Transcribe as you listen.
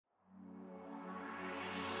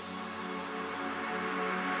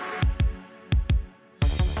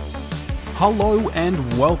Hello and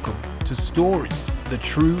welcome to Stories, the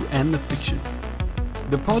True and the Fiction.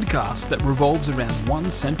 The podcast that revolves around one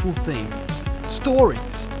central theme,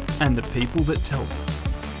 stories, and the people that tell them.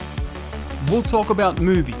 We'll talk about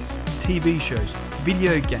movies, TV shows,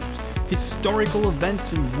 video games, historical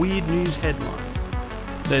events, and weird news headlines.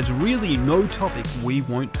 There's really no topic we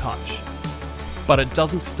won't touch. But it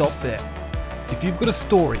doesn't stop there. If you've got a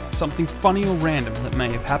story, something funny or random that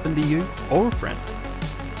may have happened to you or a friend,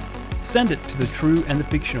 send it to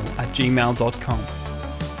thetrueandthefictional@gmail.com.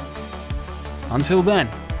 Until then,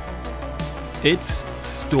 it's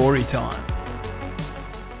story time.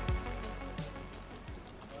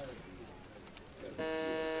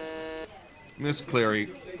 Miss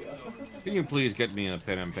Cleary, can you please get me a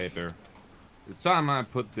pen and paper? It's time I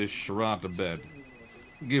put this charade to bed.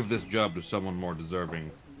 Give this job to someone more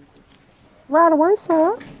deserving. Right away,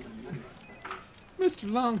 sir.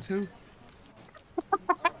 Mr. Longtooth.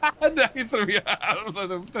 You threw me out.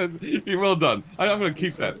 Well done. I'm going to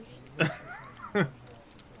keep that.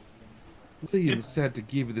 William said to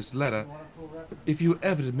give you this letter if you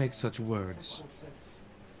ever to make such words.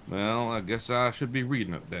 Well, I guess I should be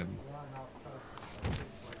reading it then.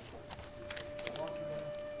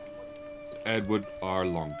 Edward R.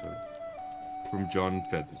 Longtooth, from John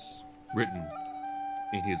Feathers, written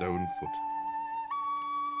in his own foot.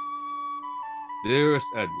 Dearest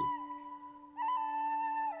Edward,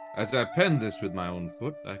 as I pen this with my own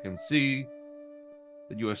foot, I can see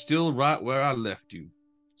that you are still right where I left you,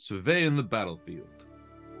 surveying the battlefield.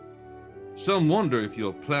 Some wonder if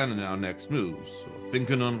you're planning our next moves or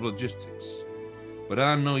thinking on logistics, but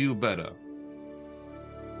I know you better.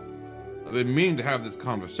 I've been meaning to have this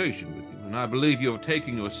conversation with you, and I believe you're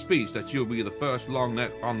taking your speech that you'll be the first long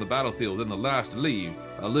net on the battlefield and the last to leave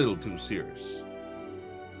a little too serious.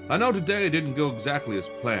 I know today didn't go exactly as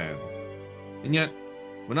planned, and yet,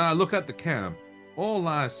 when I look at the camp, all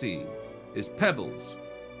I see is pebbles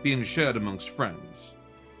being shared amongst friends.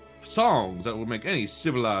 Songs that will make any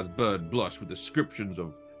civilized bird blush with descriptions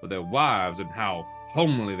of their wives and how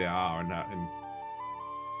homely they are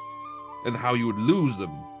and how you would lose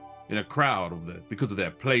them in a crowd because of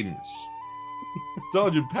their plainness.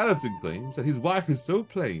 Sergeant Patterson claims that his wife is so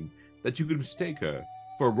plain that you could mistake her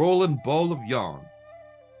for a rolling ball of yarn.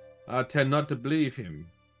 I tend not to believe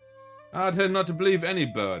him. I tend not to believe any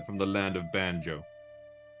bird from the land of banjo.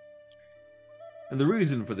 And the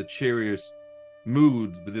reason for the cheeriest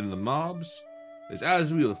moods within the mobs is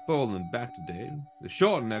as we were falling back today, the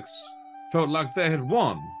Shortnecks felt like they had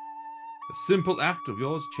won. A simple act of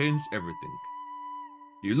yours changed everything.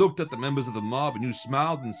 You looked at the members of the mob and you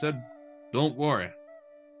smiled and said, "Don't worry,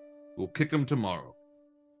 we'll kick them tomorrow."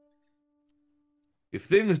 If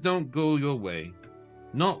things don't go your way,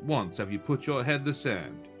 not once have you put your head in the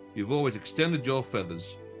sand. You've always extended your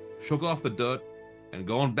feathers, shook off the dirt, and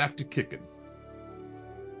gone back to kicking.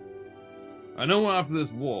 I know after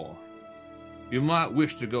this war, you might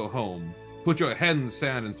wish to go home, put your head in the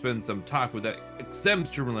sand and spend some time with that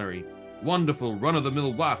exemplary, wonderful,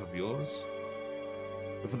 run-of-the-mill wife of yours.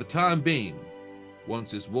 But for the time being,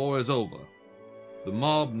 once this war is over, the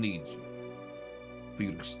mob needs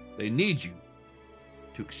you. They need you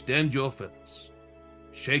to extend your feathers,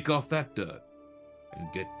 shake off that dirt, and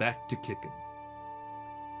get back to kicking.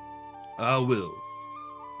 I will,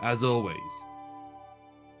 as always,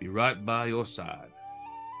 be right by your side.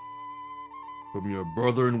 From your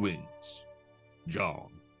brother in wings,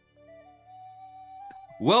 John.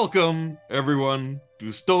 Welcome, everyone,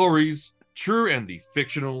 to Stories, True and the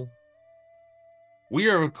Fictional. We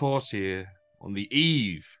are, of course, here on the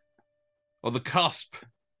eve, or the cusp,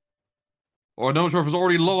 or I'm not sure if it's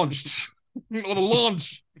already launched, or the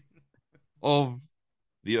launch of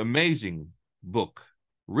the amazing book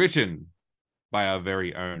written by our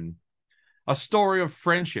very own. A story of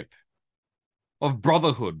friendship, of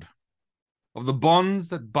brotherhood, of the bonds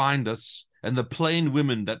that bind us and the plain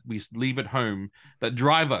women that we leave at home that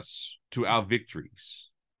drive us to our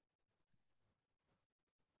victories.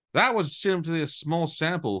 That was simply a small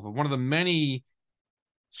sample of one of the many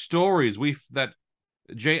stories that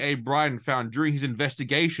J.A. Bryan found during his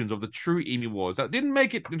investigations of the true Emu Wars that didn't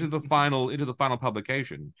make it into the final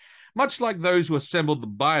publication. Much like those who assembled the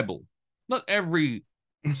Bible, not every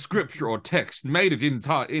scripture or text made it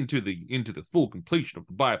into the full completion of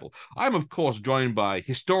the Bible. I'm of course joined by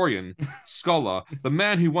historian, scholar, the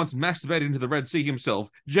man who once masturbated into the Red Sea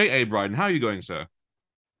himself, J.A. Bryan. How are you going, sir?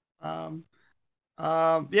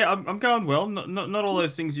 Yeah, I'm going well. Not all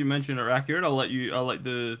those things you mentioned are accurate. I'll let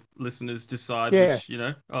the listeners decide. Yeah. Which,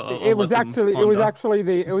 It was actually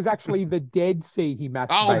the Dead Sea he Oh,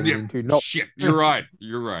 masturbated yeah. into. Not Shit, you're right.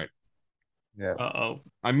 You're right. Yeah. Uh-oh.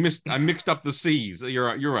 I mixed up the C's. You're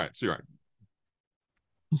right. You're right. You're right.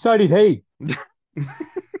 So did he.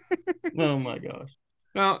 Oh my gosh.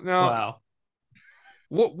 Now, Wow.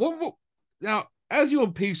 what now, as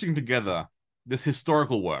you're piecing together this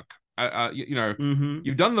historical work, Mm-hmm.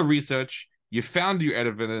 you've done the research, you found your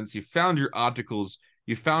evidence, you found your articles,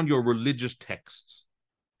 you found your religious texts.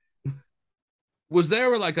 Was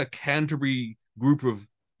there like a Canterbury group of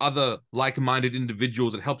other like-minded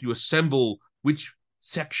individuals that helped you assemble which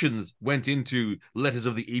sections went into Letters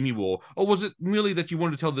of the Emu War, or was it merely that you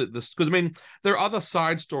wanted to tell this? Because I mean, there are other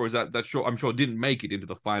side stories that I'm sure didn't make it into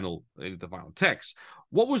the final text.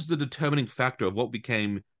 What was the determining factor of what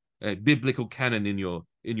became a biblical canon in your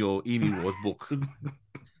Emu Wars book?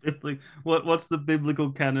 What's the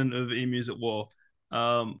biblical canon of emus at war?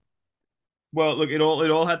 Well, look, it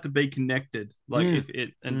all had to be connected, like if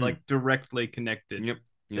it and like directly connected. Yep.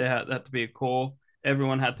 There had to be a core.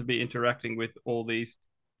 Everyone had to be interacting with all these.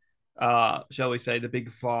 Shall we say the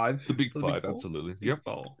big five? The big The five, four? absolutely. Big Yep.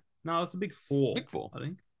 four. No, it's the big four. Big four. I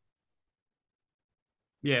think.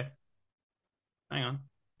 Yeah. Hang on.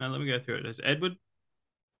 Now let me go through it. There's Edward.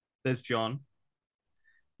 There's John.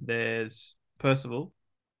 There's Percival.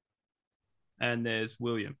 And there's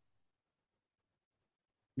William.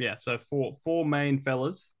 Yeah, so four main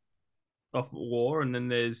fellas of war, and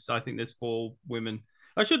then I think there's four women.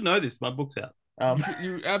 I should know this. My book's out.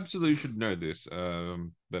 You absolutely should know this.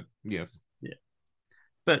 But yes. Yeah.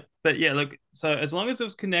 But yeah, look. So as long as it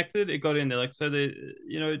was connected, it got in there. Like so,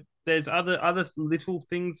 there's other little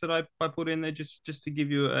things that I put in there just to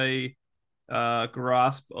give you a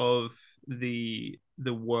grasp of the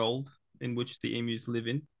world in which the emus live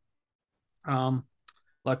in.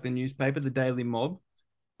 Like the newspaper, the Daily Mob,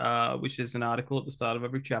 which is an article at the start of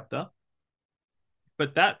every chapter.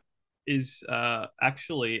 But that is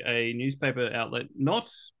actually a newspaper outlet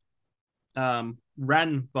not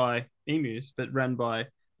ran by emus, but ran by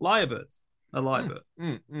lyrebirds. A lyrebird.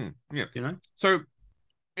 Yeah. You know? So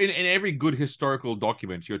in every good historical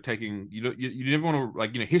document, you're taking, you never want to,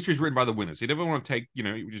 like, history's written by the winners. You never want to take,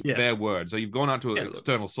 just their words. So you've gone out to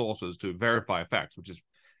external sources to verify facts, which is,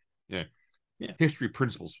 history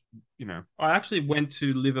principles, I actually went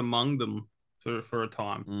to live among them for a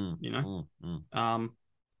time,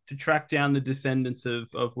 to track down the descendants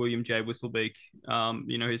of William J. Whistlebeak,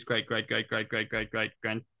 his great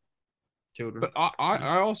grandchildren. But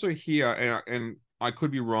I also hear, and I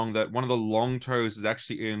could be wrong, that one of the long toes is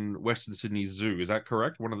actually in Western Sydney Zoo. Is that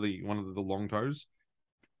correct? One of the long toes.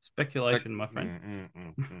 Speculation, my friend.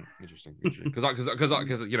 Interesting. Because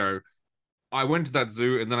I went to that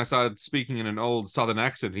zoo and then I started speaking in an old Southern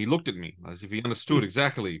accent. He looked at me as if he understood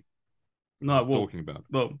exactly what I was talking about.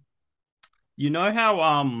 Well, you know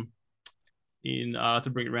how in to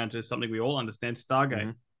bring it around to something we all understand, Stargate.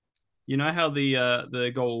 Mm-hmm. You know how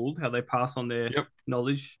the gold, how they pass on their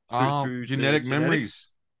knowledge through genetic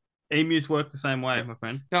memories. Emus work the same way, my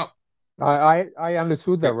friend. Now, I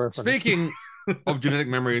understood that reference. Speaking of genetic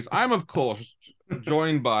memories, I'm of course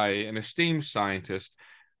joined by an esteemed scientist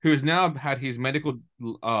who has now had his medical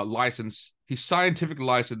license, his scientific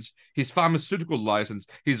license, his pharmaceutical license,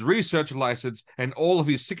 his research license, and all of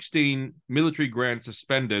his 16 military grants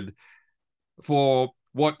suspended for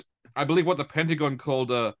what the Pentagon called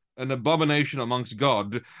an abomination amongst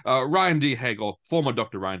God. Ryan D. Haig, or former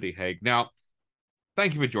Dr. Ryan D. Haig. Now,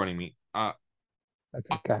 thank you for joining me. That's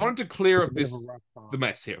okay. I wanted to clear up the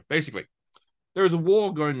mess here. Basically, there is a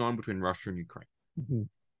war going on between Russia and Ukraine. Mm-hmm.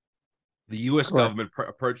 The U.S. government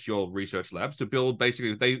approached your research labs to build.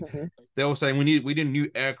 Basically, they were saying we need a new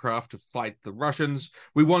aircraft to fight the Russians.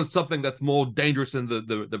 We want something that's more dangerous than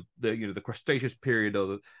the Cretaceous period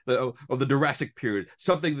or the Jurassic period.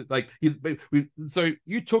 Something that, like, so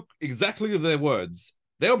you took exactly their words.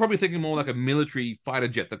 They were probably thinking more like a military fighter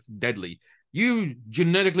jet that's deadly. You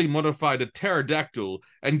genetically modified a pterodactyl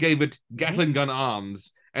and gave it Gatling gun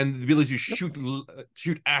arms and the ability to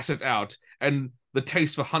shoot assets out and the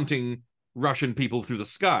taste for hunting Russian people through the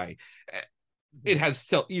sky. It has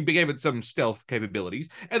stealth. You gave it some stealth capabilities,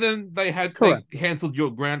 and then they canceled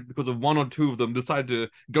your grant because of one or two of them decided to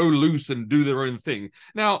go loose and do their own thing.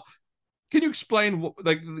 Now, can you explain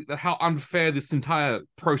how unfair this entire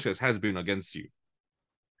process has been against you?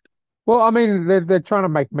 Well, I mean, they're trying to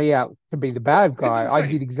make me out to be the bad guy. I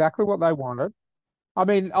did exactly what they wanted. I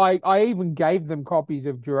mean, I even gave them copies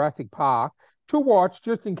of Jurassic Park to watch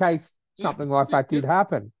just in case something like that did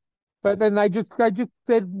happen. But then they just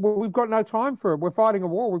said, well, we've got no time for it. We're fighting a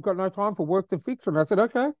war. We've got no time for work to fix it. And I said,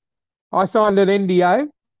 okay. I signed an NDA,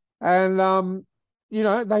 and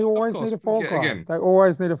they always course. need a fall Yeah, guy. again. They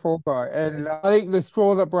always need a fall guy. And I think the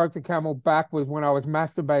straw that broke the camel back was when I was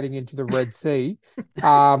masturbating into the Red Sea,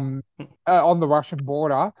 on the Russian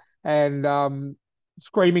border, and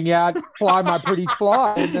screaming out, "Fly, my pretties,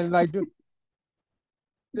 fly!" And then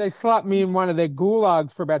they slapped me in one of their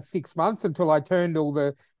gulags for about 6 months until I turned all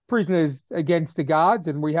the prisoners against the guards,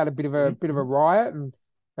 and we had a bit of a riot, and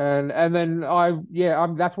then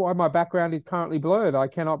that's why my background is currently blurred. I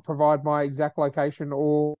cannot provide my exact location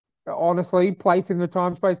or honestly place in the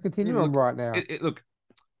time space continuum right now. Look,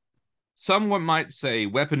 someone might say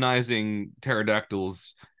weaponizing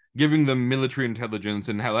pterodactyls, giving them military intelligence,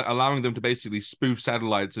 and allowing them to basically spoof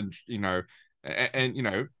satellites, and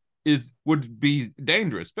would be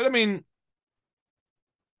dangerous. But I mean,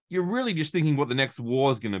 you're really just thinking what the next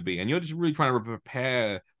war is going to be, and you're just really trying to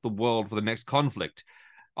prepare the world for the next conflict.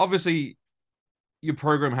 Obviously, your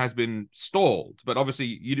program has been stalled, but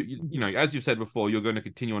obviously, as you've said before, you're going to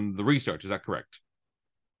continue on the research. Is that correct?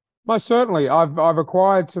 Most certainly, I've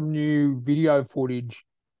acquired some new video footage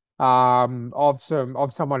of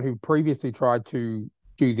someone who previously tried to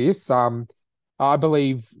do this. I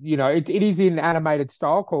believe it is in animated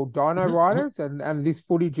style called Dino Riders, and this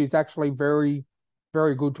footage is actually very,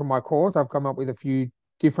 very good to my cause. I've come up with a few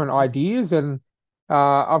different ideas, and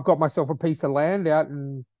I've got myself a piece of land out,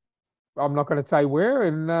 and I'm not going to say where,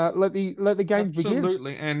 and let the games begin.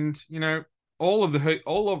 Absolutely, and all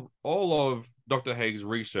of Dr. Haig's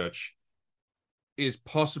research is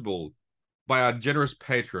possible by our generous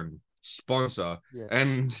patron, sponsor,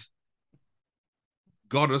 and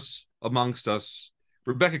goddess amongst us,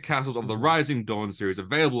 Rebecca Castles of the Rising Dawn series,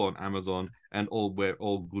 available on Amazon and where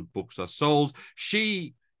all good books are sold.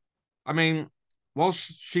 While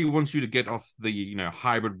she wants you to get off the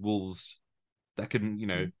hybrid wolves that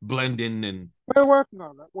can blend in, and we're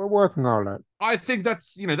working on it. I think that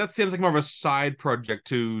seems like more of a side project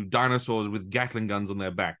to dinosaurs with Gatling guns on their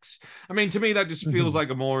backs. I mean, to me, that just feels like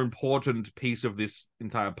a more important piece of this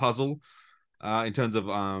entire puzzle, in terms of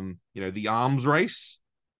the arms race.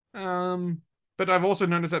 But I've also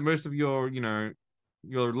noticed that most of your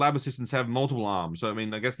lab assistants have multiple arms. So I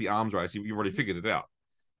mean, I guess the arms race, you've already figured it out.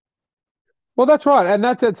 Well, that's right, and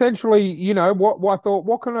that's essentially what I thought.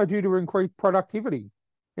 What can I do to increase productivity,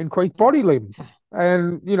 increase body limbs?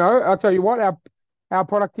 And I'll tell you what, our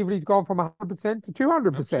productivity's gone from 100% to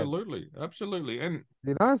 200%. Absolutely, and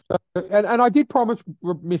and I did promise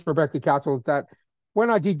Miss Rebecca Castles that when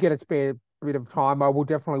I did get a spare bit of time, I will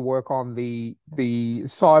definitely work on the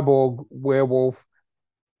cyborg werewolf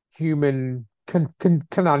human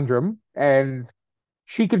conundrum, and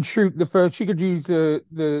she could shoot the first. She could use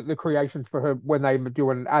the creations for her when they do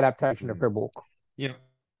an adaptation of her book. Yeah.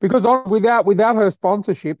 Because without her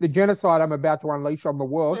sponsorship, the genocide I'm about to unleash on the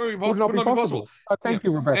world would not be possible. Thank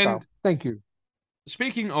you, Rebecca. And thank you.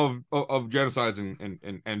 Speaking of genocides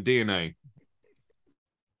and DNA,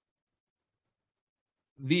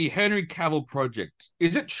 the Henry Cavill project,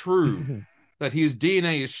 is it true that his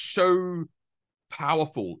DNA is so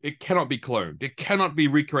powerful it cannot be cloned, it cannot be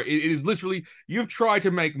recreated? It is literally, you've tried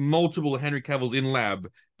to make multiple Henry Cavills in lab,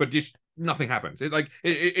 but just nothing happens.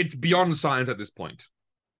 It's beyond science at this point.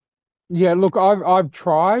 Yeah, look, I've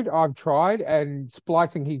tried, and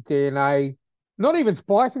splicing his DNA. Not even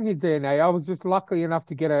splicing his DNA. I was just lucky enough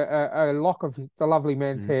to get a lock of the lovely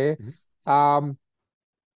man's hair.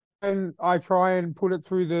 And I try and put it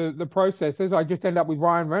through the processes. I just end up with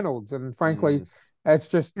Ryan Reynolds, and frankly, it's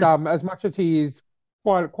just as much as he is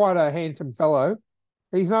quite a handsome fellow,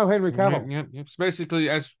 he's no Henry Cavill. Yeah. So basically,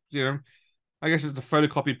 as I guess it's the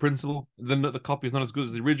photocopy principle. Then the copy is not as good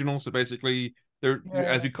as the original. So basically,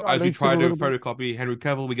 as we try to photocopy Henry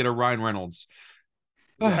Cavill, we get a Ryan Reynolds.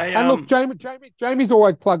 Hey, and look, Jamie's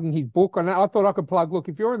always plugging his book, and I thought I could plug. Look,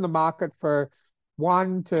 if you're in the market for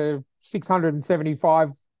 1 to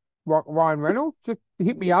 675 Ryan Reynolds, just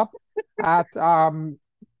hit me up at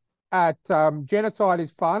genocide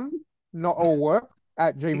is fun, not all work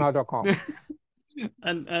 @gmail.com.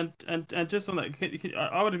 And just on that,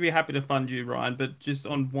 I would be happy to fund you, Ryan, but just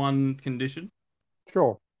on one condition.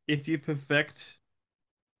 Sure. If you perfect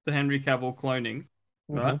the Henry Cavill cloning,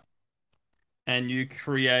 right, and you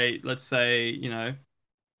create, let's say,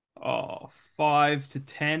 5 to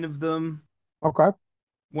 10 of them. Okay.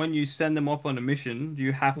 When you send them off on a mission,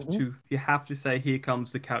 you have to say, "Here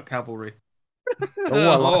comes the cavalry." I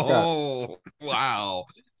like that. Oh, wow.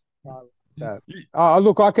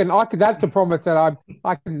 Look, I can. That's a promise that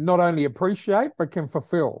I can not only appreciate but can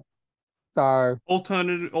fulfill. So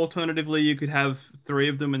alternatively, you could have 3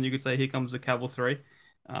 of them, and you could say, "Here comes the cavalry."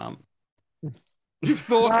 You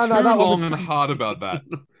thought too long and hard about that.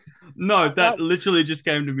 No, that literally just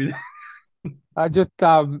came to me. I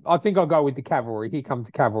think I'll go with the cavalry. Here comes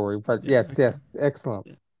the cavalry. But Yeah, yes, okay. yes, excellent.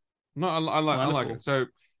 Yeah. No, I like Wonderful. it. So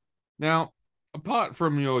now, apart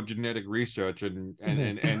from your genetic research and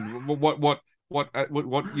what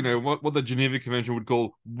the Geneva Convention would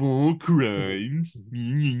call war crimes,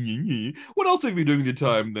 what else have you been doing with your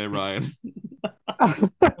time there, Ryan?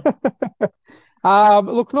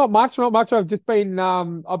 Look, not much, not much. I've been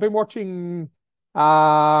watching.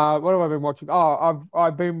 What have I been watching?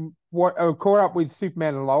 I've been caught up with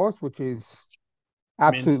Superman and Lois, which is Mint.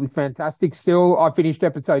 absolutely fantastic. Still, I finished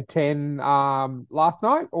episode 10 last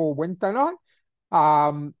night or Wednesday night.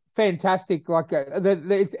 Fantastic. Like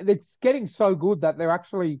it's getting so good that they're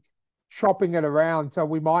actually shopping it around.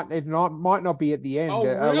 So it might not be at the end. Oh,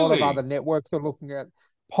 A lot of other really? networks are looking at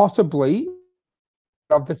possibly.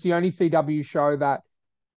 That's the only CW show that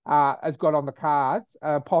has got on the cards,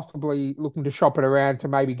 possibly looking to shop it around to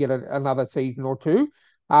maybe get another season or two.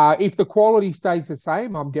 If the quality stays the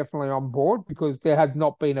same, I'm definitely on board because there has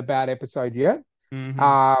not been a bad episode yet. Hmm.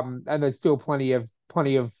 And there's still plenty of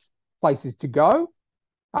places to go.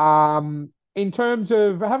 In terms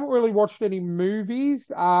of, I haven't really watched any movies,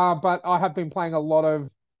 but I have been playing a lot of.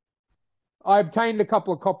 I obtained a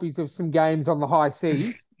couple of copies of some games on the high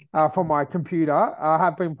seas for my computer.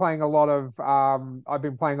 I've been playing a lot of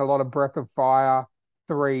Breath of Fire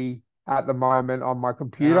 3 at the moment on my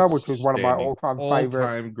computer, which was one of my Outstanding. all-time favorite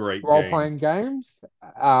All-time great game. role-playing games.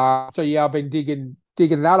 So yeah, I've been digging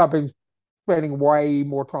that. I've been spending way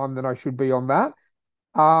more time than I should be on that.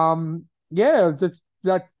 Yeah,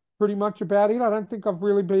 that's pretty much about it. I don't think I've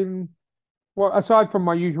really been well, aside from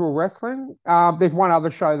my usual wrestling. There's one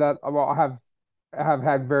other show that I have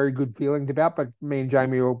had very good feelings about, but me and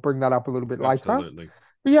Jamie will bring that up a little bit later. Absolutely.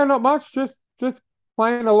 But yeah, not much. Just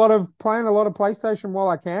playing a lot of PlayStation while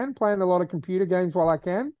I can, playing a lot of computer games while I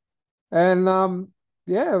can, and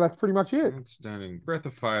yeah, that's pretty much it. Outstanding. Breath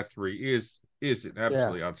of Fire 3 is an Yeah.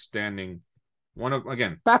 absolutely outstanding one of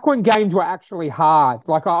again. Back when games were actually hard,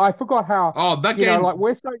 like I forgot how, Oh, that game like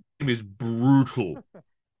we're so is brutal.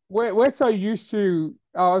 we're so used to.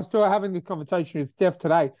 I was still having this conversation with Steph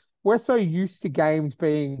today. We're so used to games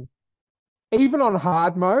being even on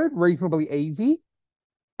hard mode reasonably easy,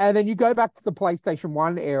 and then you go back to the PlayStation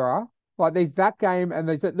 1 era. Like there's that game, and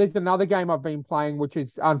there's another game I've been playing, which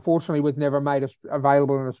is unfortunately was never made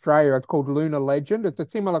available in Australia. It's called Lunar Legend. It's a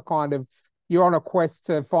similar kind of you're on a quest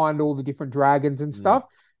to find all the different dragons and Mm. stuff.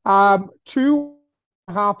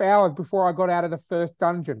 2.5 hours before I got out of the first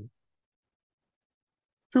dungeon.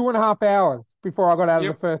 2.5 hours before I got out of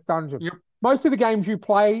the Yep. first dungeon. Yep. Most of the games you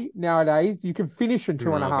play nowadays, you can finish in Two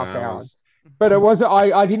two and and a a half half hours. hours. But it was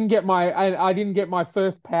I didn't get my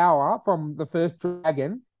first power from the first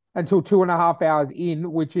dragon until 2.5 hours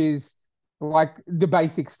in, which is like the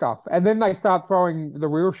basic stuff. And then they start throwing the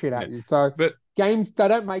real shit Yeah. at you. So But games they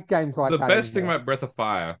don't make games like the that best thing anymore. about Breath of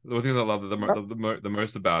Fire, the one thing I love Yep, the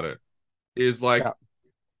most about it, is like yep,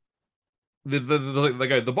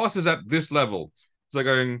 the boss is at this level. It's like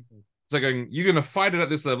going, you're gonna fight it at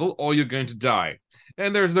this level, or you're going to die.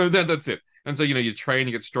 And there's no that's it. And so you train,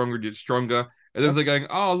 you get stronger. And then yep, they're going,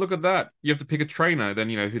 oh, look at that. You have to pick a trainer. Then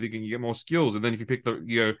who they can you get more skills. And then if you pick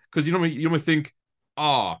because you normally think,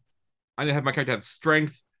 oh, I need to have my character have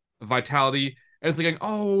strength, vitality, and it's like going,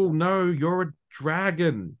 oh no, you're a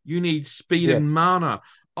dragon. You need speed and yes, mana.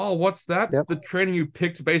 Oh, what's that? yep. The training you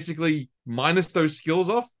picked basically minus those skills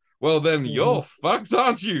off. Well, then Hmm. you're fucked,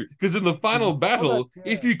 aren't you? Because in the final Well, battle,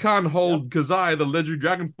 if you can't Yep. hold Kazai, the legendary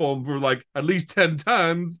dragon form, for like at least 10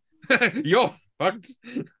 turns, you're fucked.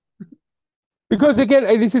 because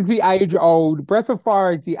again, this is the age old Breath of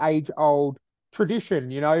Fire is the age old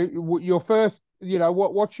tradition. Your first,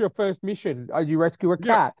 what's your first mission? You rescue a Yep.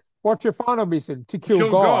 cat. What's your final mission? To To kill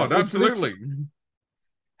kill God. God, It's literally, absolutely.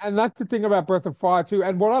 and that's the thing about Breath of Fire too.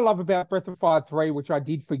 And what I love about Breath of Fire 3, which I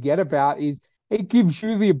did forget about, is it gives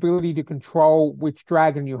you the ability to control which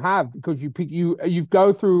dragon you have because you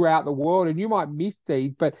go throughout the world and you might miss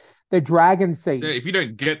these, but they're dragon Yeah, seeds, if you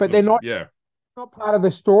don't get but they're them, not yeah. not part of the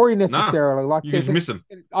story Nah, necessarily. Like you can there's just miss them.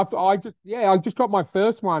 I just got my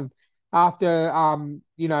first one after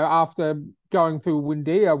going through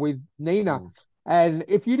Windia with Nina. Mm. And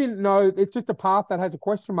if you didn't know, it's just a path that has a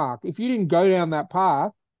question mark. If you didn't go down that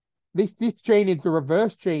path, this gene is the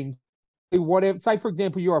reverse gene. Whatever, say for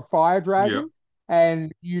example, you're a fire Yeah. dragon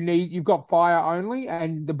and you've got fire only,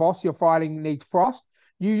 and the boss you're fighting needs frost.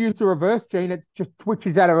 You use the reverse gene, it just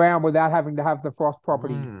switches that around without having to have the frost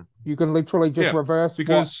property. Mm. You can literally just Yeah, reverse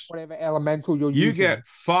because whatever elemental you're you using. get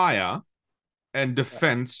fire and Yeah,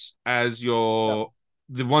 defense as yeah, your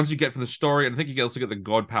the ones you get from the story, and I think you also get the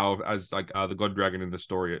god power as like the god dragon in the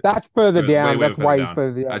story. That's further down. Way That's further way down.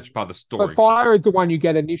 further down. That's part of the But story. fire is the one you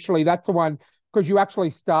get initially. That's the one because you actually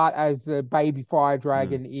start as the baby fire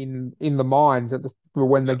dragon in the mines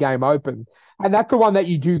when the game opens, and that's the one that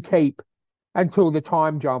you do keep until the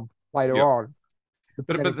time jump later on.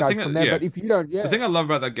 But the thing, but if you don't, the thing I love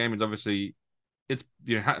about that game is obviously it's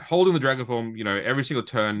holding the dragon form. Every single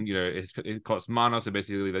turn, it costs mana, so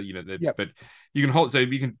basically that but you can hold, so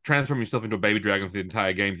you can transform yourself into a baby dragon for the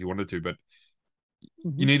entire game if you wanted to, but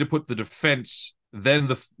you need to put the defense, then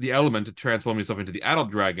the element to transform yourself into the adult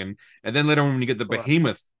dragon, and then later on when you get the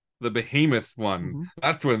behemoth one,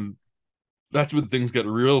 that's when things get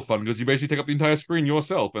real fun because you basically take up the entire screen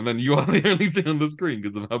yourself, and then you are the only thing on the screen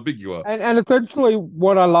because of how big you are. And essentially,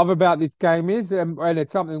 what I love about this game is, and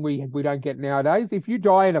it's something we don't get nowadays. If you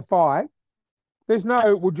die in a fight, there's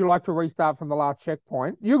no "would you like to restart from the last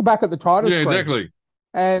checkpoint?" You're back at the title screen. Exactly.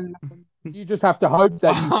 And you just have to hope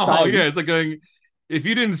that you save. Oh yeah, it's like going. If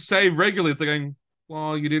you didn't save regularly, it's like going.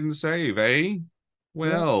 Well, you didn't save, eh?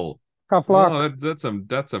 Well, tough luck. Oh, that's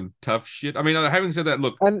some tough shit. I mean, having said that,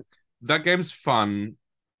 look. That game's fun,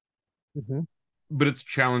 but it's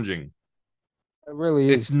challenging. It really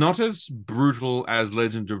is. It's not as brutal as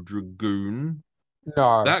Legend of Dragoon.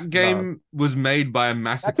 No. That game was made by a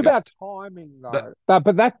masochist. That's about timing, though.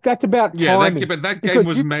 But that's about timing. But that game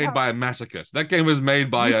was made by a masochist. That game was made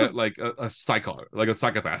by a psycho, like a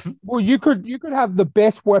psychopath. Well, you could have the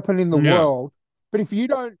best weapon in the world, but if you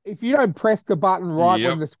don't press the button right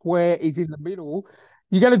when the square is in the middle,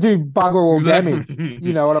 you're going to do bugger all damage.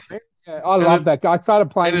 You know what I mean? Yeah, I love that. I started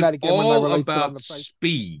playing that again when they released it on the PC.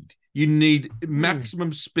 Speed. You need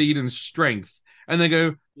maximum speed and strength. And they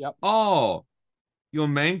go, oh, your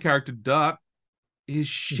main character, Dart, is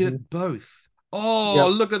shit at both. Oh,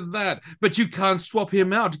 look at that. But you can't swap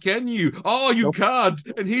him out, can you? Oh, you can't.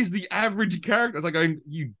 And he's the average character. It's like going,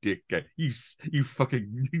 you dickhead. You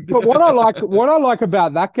fucking... But what I like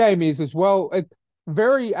about that game is as well,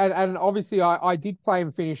 and obviously I did play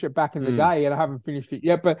and finish it back in the day, and I haven't finished it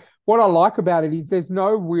yet. But what I like about it is there's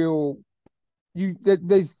no real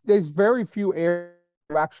there's very few areas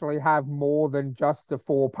you actually have more than just the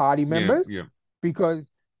 4 party members. Because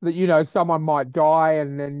someone might die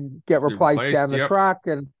and then get replaced down the track,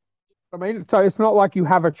 and I mean, so it's not like you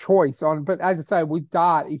have a choice on. But as I say, with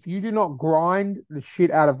Dart, if you do not grind the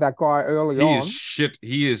shit out of that guy early on, he is shit.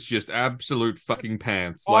 He is just absolute fucking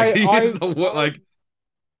pants. Like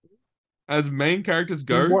as main characters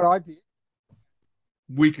go, what I did.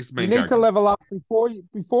 Weakest main character. You need to level up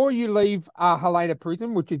before you leave Helena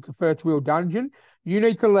Prison, which is the first real dungeon. You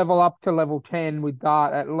need to level up to level 10 with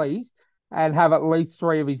Dart at least, and have at least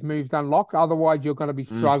 3 of his moves unlocked. Otherwise, you're going to be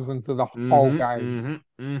struggling for the whole game.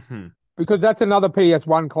 Because that's another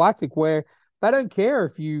PS1 classic where they don't care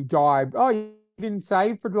if you die. Oh, you didn't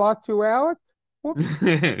save for the last 2 hours? But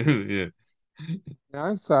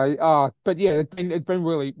yeah, it's been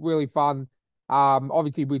really, really fun.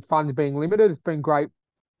 Obviously with funds being limited, it's been great.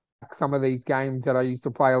 Some of these games that I used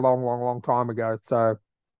to play a long, long, long time ago. So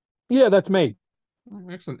yeah, that's me.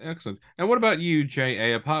 Excellent. And what about you,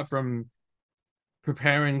 J.A.? Apart from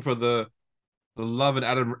preparing for the love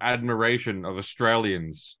and admiration of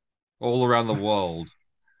Australians all around the world,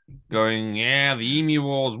 going, the Emu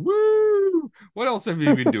Wars, woo! What else have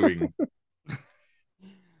you been doing?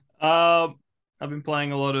 I've been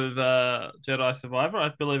playing a lot of Jedi Survivor. I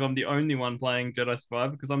believe I'm the only one playing Jedi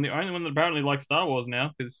Survivor because I'm the only one that apparently likes Star Wars now.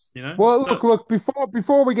 Because Well, look.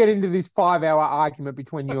 Before we get into this 5-hour argument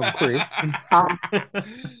between you and Chris, I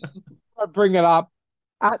bring it up.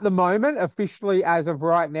 At the moment, officially as of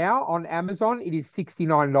right now on Amazon, it is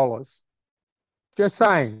 $69. Just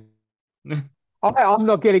saying. I'm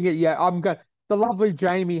not getting it yet. The lovely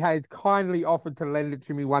Jamie has kindly offered to lend it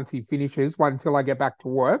to me once he finishes, until I get back to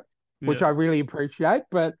work, which I really appreciate.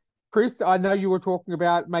 But Chris, I know you were talking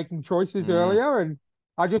about making choices earlier, and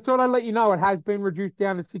I just thought I'd let you know it has been reduced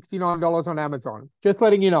down to $69 on Amazon. Just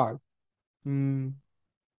letting you know.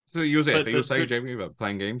 So you were saying, Jamie, about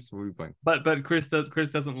playing games? What were you playing? But Chris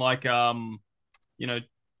doesn't like to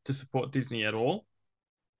support Disney at all.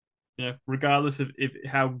 Regardless of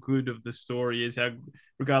how good of the story is,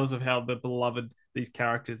 regardless of how the beloved these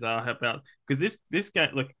characters are, because this game,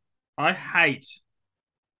 look, I hate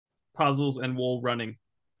puzzles and wall running,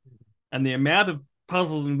 and the amount of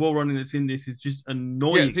puzzles and wall running that's in this is just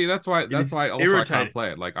annoying. Yeah, see, that's why I can't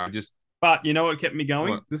play it. Like I just. But you know what kept me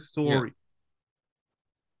going? The story,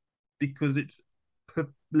 because it's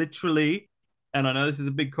literally, and I know this is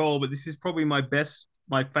a big call, but this is probably my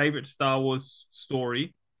favorite Star Wars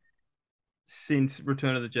story since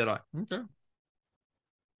Return of the Jedi. Okay.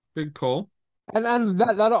 Big call. And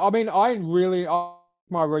that I mean, I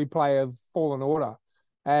my replay of Fallen Order,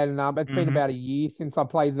 and it's been Mhm. about a year since I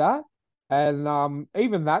played that, and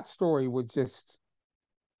even that story was just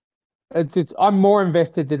it's I'm more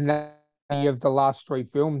invested than any of the last three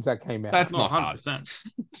films that came out. That's Not not hard. 100%.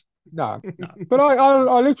 No, No. but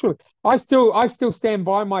I literally I still stand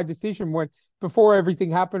by my decision when before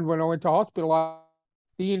everything happened when I went to hospital.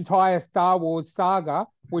 The entire Star Wars saga,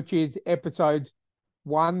 which is episodes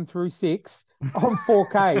 1 through 6, on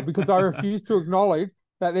 4K because I refuse to acknowledge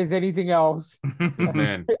that there's anything else Good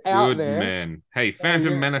man. out Good there. man. Hey, So,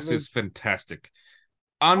 Phantom yeah, Menace is fantastic.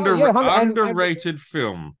 oh yeah, and Underrated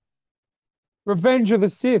film. Revenge of the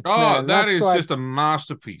Sith, Oh, man. that That's is like just a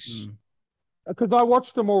masterpiece. because I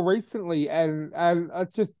watched them all recently, and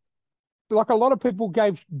it's just like a lot of people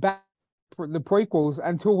gave back for the prequels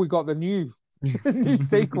until we got the new new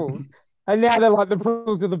sequels, and now they're like the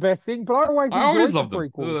prequels are the best thing. But I always I always enjoyed the loved them.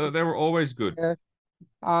 prequels. They were always good. Yeah.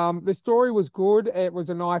 The story was good. It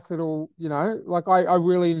was a nice little, like I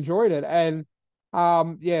really enjoyed it, and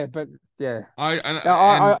yeah, but yeah, I and,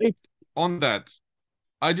 I and on that,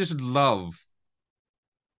 I just love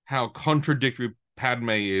how contradictory Padme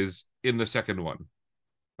is in the second one.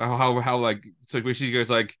 How like so when she goes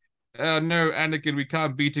like, no, Anakin, we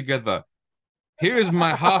can't be together. Here's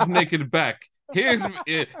my half naked back. Here's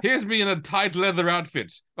me in a tight leather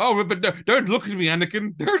outfit. Oh, but no, don't look at me,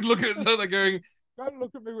 Anakin. Don't look at so they're going. don't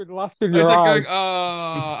look at me with lust in It's your like eyes. going.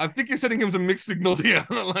 I think you're sending him some mixed signals here.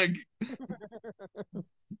 Like,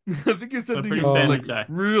 I think you're sending pretty him some standard, like Jay.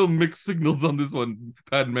 real mixed signals on this one,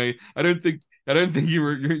 Padme. I don't think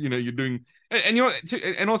you're doing. And you know,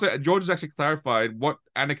 and also George has actually clarified what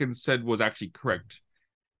Anakin said was actually correct.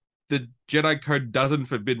 The Jedi Code doesn't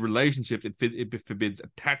forbid relationships; it forbids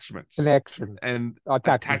attachments Connection, and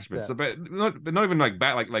attachments. So, but not even like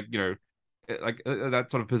that, like that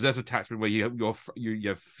sort of possessive attachment where you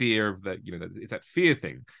have fear of that, it's that fear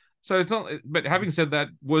thing. So it's not. But having said that,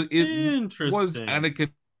 was Interesting.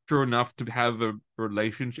 Anakin sure enough to have a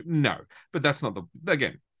relationship? No, but that's not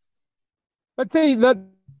again. But see, that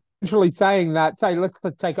actually saying that, say, let's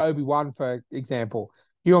take Obi-Wan for example.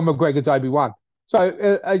 Ewan McGregor's Obi-Wan. So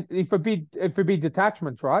it forbid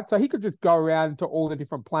detachments, right? So he could just go around to all the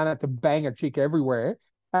different planets and bang a chick everywhere,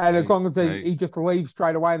 and as long as he just leaves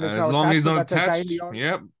straight away and there's As no long as he's attachment, not that's okay. attached,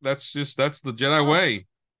 yep, that's the Jedi way.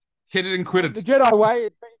 Hit it and quit it. The Jedi way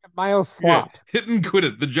is being a male Yeah, slut. hit and quit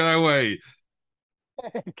it. The Jedi way.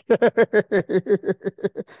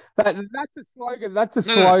 That's a slogan. That's a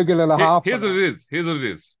No, no. slogan and a half. Here's what it is. Here's what it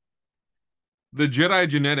is. The Jedi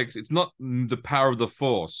genetics, it's not the power of the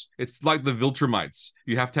Force. It's like the Viltrumites.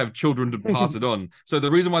 You have to have children to pass it on. So the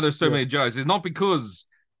reason why there's so many Jedis is not because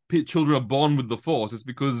children are born with the Force. It's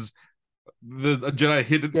because a Jedi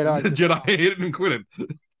hit it. The Jedi hit it and quit it.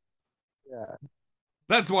 Yeah.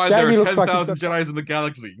 That's why Jamie there are looks like 10,000 Jedis in the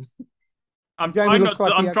galaxy. I'm Jamie trying looks not.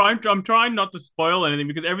 like To, he I'm trying not to spoil anything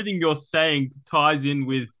because everything you're saying ties in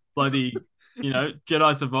with bloody,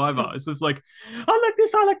 Jedi Survivor. It's just like, I like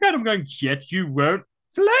this, I like that. I'm going, yet you won't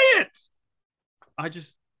play it.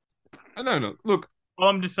 No. Look, all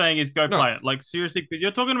I'm just saying is go No. play it. Like seriously, because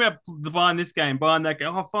you're talking about buying this game, buying that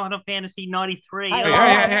game. Oh, Final Fantasy 93. Hey,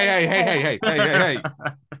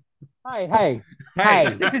 hey.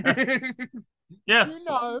 Hey. Yes.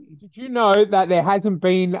 Did you know that there hasn't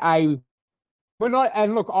been a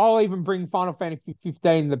and look, I'll even bring Final Fantasy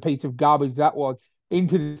 15, the piece of garbage that was,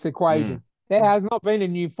 into this equation. There has not been a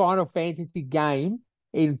new Final Fantasy game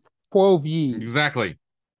in 12 years. Exactly.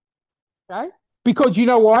 Okay? Because you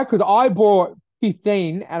know why? Because I bought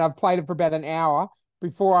 15 and I've played it for about an hour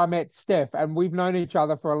before I met Steph, and we've known each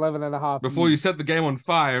other for 11 and a half Before years. you set the game on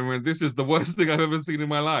fire and went, this is the worst thing I've ever seen in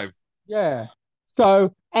my life. Yeah.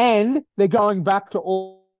 So, and they're going back to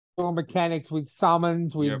all mechanics with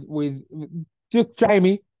summons, with just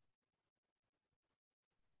Jamie.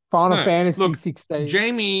 Final Fantasy 16.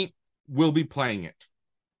 Jamie will be playing it.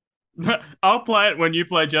 I'll play it when you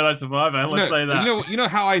play Jedi Survivor. Let's say that. You know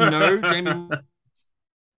how I know Jamie?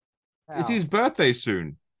 It's his birthday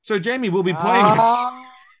soon, so Jamie will be playing it.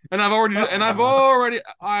 And I've already.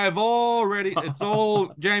 It's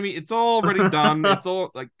all Jamie. It's already done. It's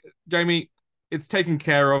all like Jamie. It's taken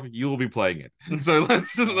care of. You will be playing it. So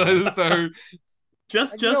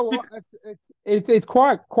it's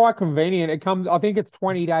quite convenient. It comes. I think it's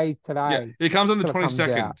 20 days today. Yeah, it comes on the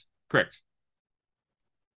 22nd. Correct.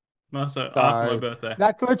 So after my birthday.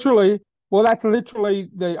 That's literally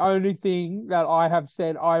the only thing that I have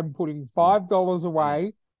said. I'm putting $5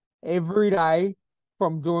 away every day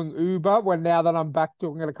from doing Uber. Now that I'm back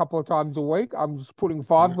doing it a couple of times a week, I'm just putting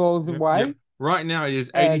 $5 away Right now, it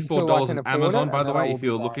is until I $84 can on afford Amazon, it, by and the then I way. will If be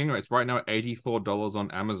you're buying. looking, it's right now at $84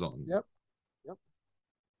 on Amazon. Yep.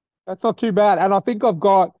 That's not too bad. And I think I've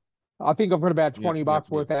got about Yep, 20 yep, bucks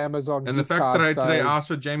yep. worth of Amazon And the gift fact that cards. I today So asked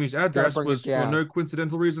for Jamie's gotta address bring it was for down. no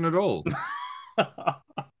coincidental reason at all.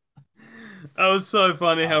 That was so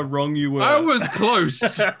funny how wrong you were. I was close.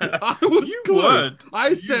 I was You close. weren't. I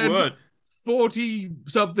You said weren't. 40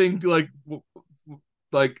 something, like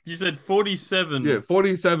You said 47. yeah,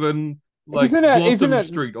 47, like Isn't Blossom it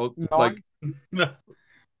Street, or like nine? No,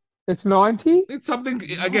 It's 90? it's something.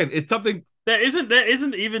 Again, it's something. there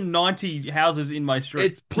isn't even 90 houses in my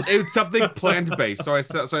street. It's something plant based. So I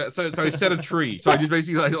said a tree. So I just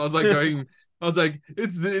basically like I was like going. I was like,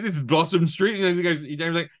 it's Blossom Street, and he goes, James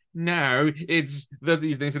was like, no, it's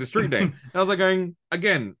these names of the street name. And I was like going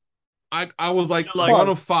again. I was like, You're like- one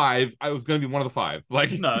of five. I was going to be one of the five.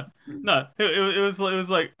 Like No, no. It was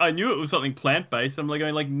like I knew it was something plant based. I'm like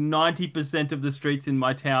going like 90% of the streets in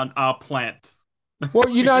my town are plants. Well,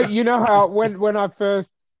 you know how when I first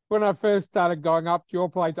started going up to your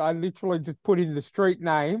place, I literally just put in the street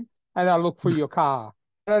name and I look for your car.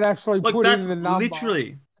 And I'd actually Like put that's in the number.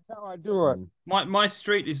 literally That's how I do it. my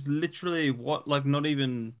street is literally what, like not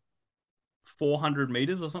even 400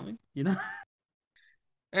 meters or something, you know?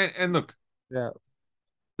 and look, Yeah.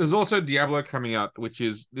 there's also Diablo coming out, this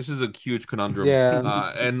is a huge conundrum.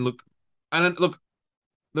 Yeah. And look,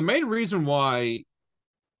 the main reason why,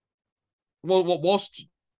 well, whilst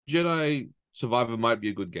Jedi Survivor might be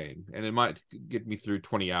a good game and it might get me through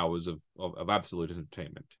 20 hours of absolute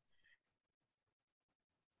entertainment,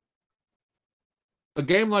 a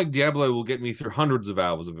game like Diablo will get me through hundreds of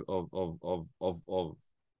hours of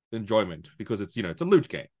enjoyment, because it's it's a loot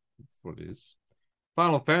game. That's what it is.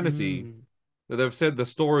 Final Fantasy, they've said the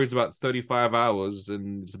story is about 35 hours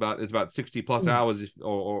and it's about 60 plus hours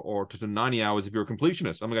or to 90 hours if you're a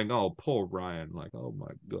completionist. I'm going, oh, poor Ryan, like, oh my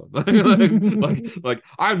god. like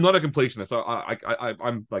I'm not a completionist, so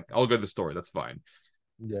I'm like, I'll go the story, that's fine.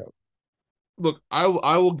 Yeah. Look, I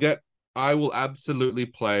will absolutely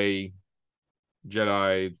play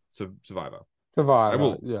Jedi Survivor. Survivor. I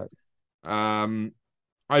will. Yeah.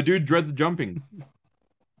 I do dread the jumping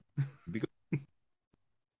because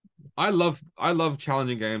I love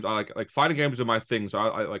challenging games. I like fighting games are my thing. So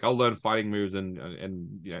I'll learn fighting moves and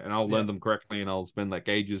I'll learn them correctly, and I'll spend like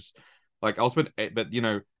ages. Like I'll spend, but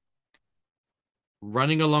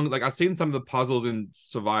running along. Like I've seen some of the puzzles in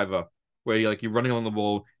Survivor where you're running along the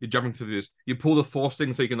wall, you're jumping through this, you pull the force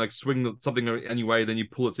thing so you can like swing something anyway, then you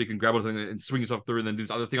pull it so you can grab something and swing yourself through, and then do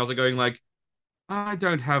this other thing. I was like going like, I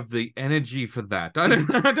don't have the energy for that. I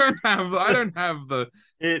don't have the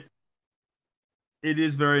It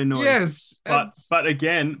is very annoying. Yes. But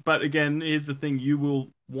again, here's the thing: you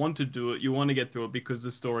will want to do it. You want to get through it because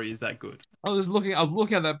the story is that good. I was looking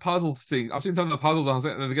at that puzzle thing. I've seen some of the puzzles,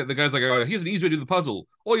 and the guy's like, oh, here's an easy way to do the puzzle.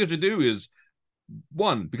 All you have to do is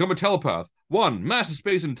 1, become a telepath. 1, master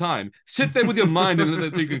space and time. Sit there with your mind,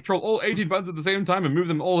 and so you control all 18 buttons at the same time and move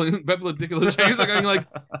them all in perpendicular chains. Like going like,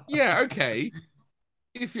 yeah, okay.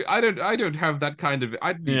 If I don't have that kind of,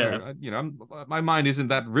 my mind isn't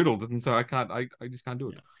that riddled, and so I just can't do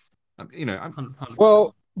it.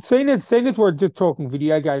 Well, seeing as we're just talking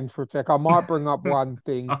video games for a sec, I might bring up one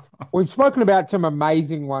thing. We've spoken about some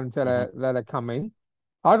amazing ones that are coming.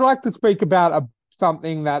 I'd like to speak about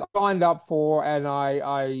something that I signed up for, and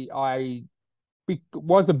I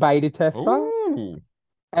was a beta tester, Ooh.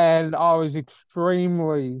 and I was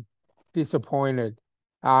extremely disappointed.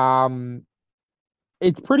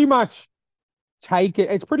 It's pretty much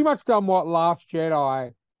done what Last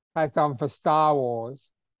Jedi has done for Star Wars,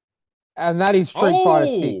 and that is Street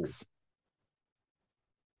Fighter 6.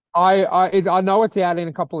 I know it's out in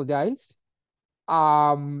a couple of days.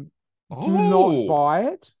 Do not buy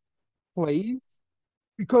it, please,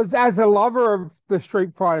 because as a lover of the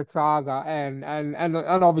Street Fighter saga and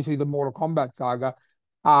obviously the Mortal Kombat saga,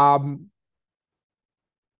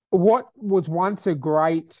 what was once a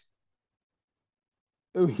great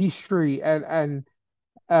history and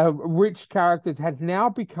rich characters has now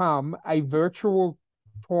become a virtual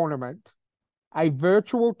tournament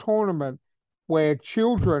where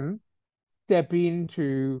children step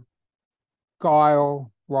into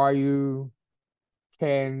Guile, Ryu,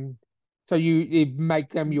 Ken, so you make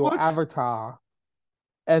them your avatar,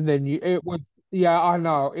 and then I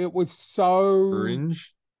know it was so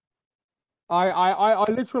cringe. I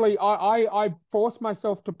literally I forced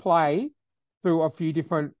myself to play through a few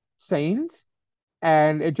different scenes,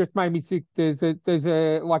 and it just made me sick. There's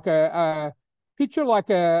a like a picture like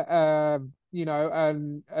one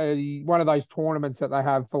of those tournaments that they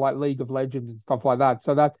have for like League of Legends and stuff like that.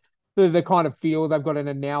 So the kind of feel. They've got an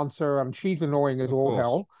announcer, and she's annoying as Of all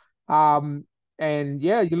course. hell. And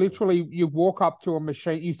yeah, you walk up to a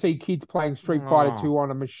machine, you see kids playing Street Fighter Oh. 2 on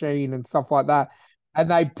a machine and stuff like that, and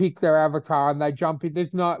they pick their avatar and they jump in.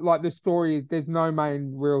 There's not like the story. There's no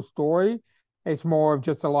main real story. It's more of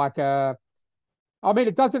just like a. I mean,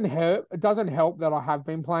 it doesn't hurt. It doesn't help that I have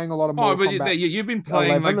been playing a lot of Oh, Mortal but Kombat you've been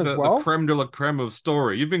playing 11 like as the well. creme de la creme of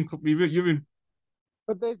story. You've been.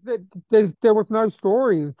 But there was no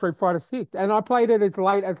story in Street Fighter 6, and I played it as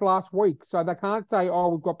late as last week, so they can't say, "Oh,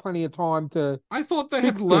 we've got plenty of time to I thought they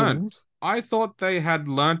had fix learnt. things." I thought they had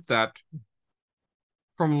learnt that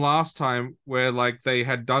from last time, where like they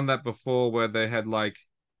had done that before,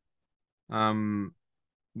 um,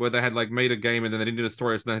 where they had like made a game and then they didn't do the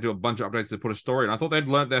story, so they had to do a bunch of updates to put a story. And I thought they'd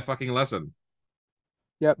learnt their fucking lesson.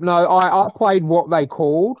 Yep. No, I played what they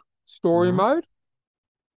called story Uh-huh. mode.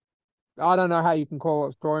 I don't know how you can call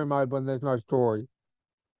it story mode when there's no story.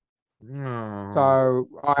 Oh, So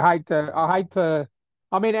I hate to.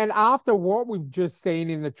 I mean, and after what we've just seen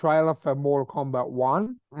in the trailer for Mortal Kombat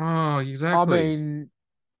 1, oh, I exactly. mean,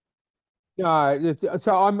 so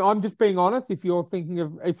I'm just being honest. If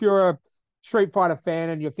you're a Street Fighter fan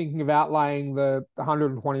and you're thinking of outlaying the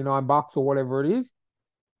 $129 or whatever it is,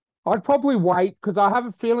 I'd probably wait because I have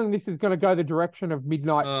a feeling this is going to go the direction of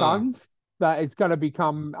Midnight Uh, Suns, that it's going to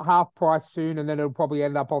become half price soon, and then it'll probably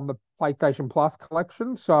end up on the PlayStation Plus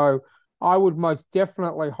collection. So I would most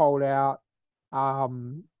definitely hold out.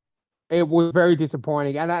 Um, it was very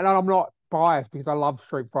disappointing, and I'm not biased because I love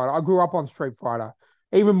Street Fighter. I grew up on Street Fighter,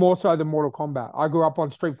 even more so than Mortal Kombat. I grew up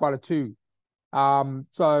on Street Fighter 2.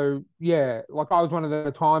 So yeah, like I was one of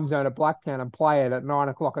the time zone at Blacktown and play it at 9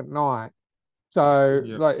 o'clock at night. So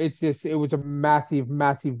yep. like it was a massive,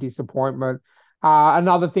 massive disappointment.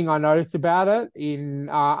 Another thing I noticed about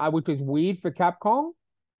it which is weird for Capcom,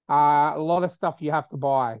 a lot of stuff you have to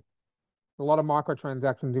buy, a lot of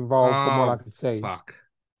microtransactions involved from what Oh, I can see. fuck.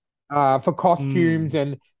 For costumes Hmm.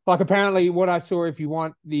 and like apparently what I saw, if you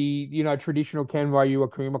want the traditional Ken Ryu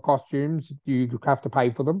Akuma costumes, you have to pay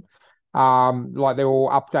for them. Like they're all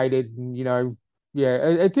updated and yeah,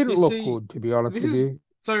 it didn't You look see, good to be honest this with is you.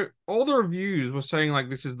 so all the reviews were saying like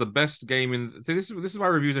this is the best game in. See, this is why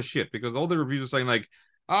reviews are shit because all the reviews are saying like,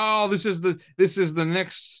 oh, this is the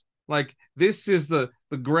next like this is the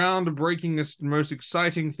groundbreakingest, most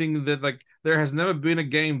exciting thing that like there has never been a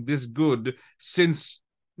game this good since.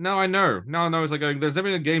 Now I know. Now I know it's like going, there's never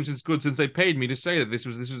been a game since good since they paid me to say that this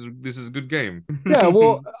is a good game. Yeah,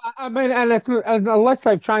 well, I mean, and unless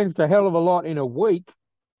they've changed a hell of a lot in a week,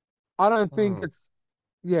 I don't think Oh. it's.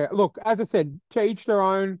 Yeah, look, as I said, to each their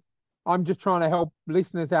own. I'm just trying to help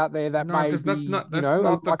listeners out there that No, may because that's be, not that's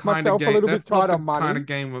not the like kind of myself, a game. little bit That's not tight the on kind money. of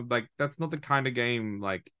game of like that's not the kind of game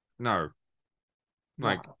like no.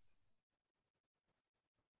 Like No.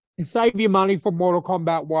 And save your money for Mortal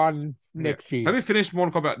Kombat 1 yeah. next Have year. you finished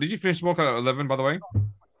Mortal Kombat? Did you finish Mortal Kombat 11 by the way?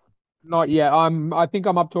 Not yet. I think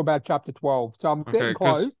I'm up to about chapter 12, so I'm Okay, getting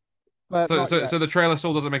because close, but so not so yet. so the trailer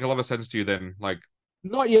still doesn't make a lot of sense to you then. Like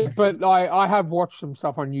Not yet, but I have watched some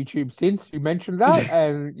stuff on YouTube since you mentioned that,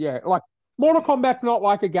 and yeah, like Mortal Kombat's not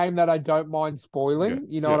like a game that I don't mind yeah, spoiling.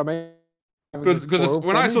 You know yeah. what I mean? Having it Because spoiled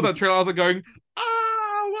when for I me, saw that because trailer, I was like going,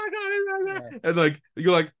 oh my god, it's like yeah. that. And like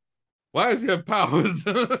you're like, why does he have powers?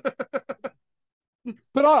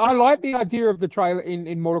 But I like the idea of the trailer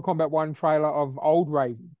in Mortal Kombat 1 trailer of old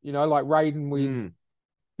Raiden. Like Raiden with Mm,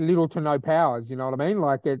 little to no powers. You know what I mean?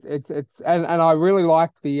 Like it's and I really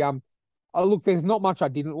liked the Oh, look, there's not much I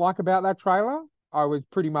didn't like about that trailer. I was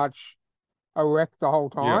pretty much erect the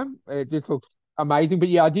whole yeah, time. It just looks amazing. But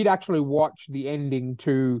yeah, I did actually watch the ending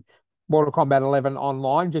to Mortal Kombat 11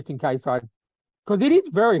 online just in case because it is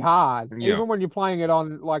very hard, yeah, even when you're playing it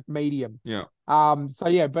on like medium. yeah. So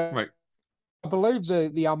yeah, but Right. I believe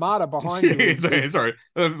the Armada behind you is Sorry.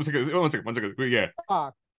 One second. Yeah.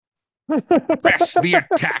 Spark. Press the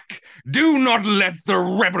attack. Do not let the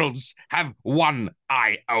rebels have one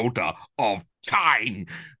iota of time.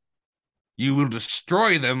 You will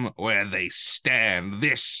destroy them where they stand.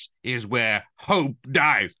 This is where hope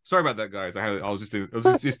dies. Sorry about that, guys. I'm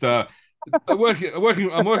working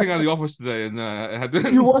out of the office today, and I had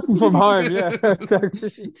to. You're working from home, yeah.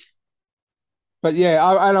 Exactly. But yeah,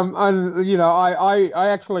 I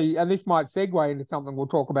actually, and this might segue into something we'll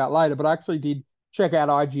talk about later, but I actually did check out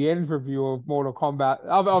IGN's review of Mortal Kombat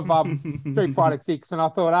of Street Fighter 6, and I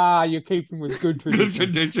thought, you're keeping with good Good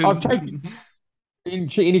tradition. I'll traditions. take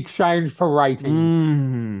it in exchange for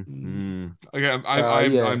ratings.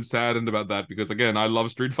 Okay, Yeah. I'm saddened about that because again, I love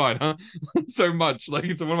Street Fighter so much. Like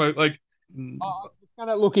it's one of my like. I'm just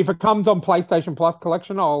gonna look if it comes on PlayStation Plus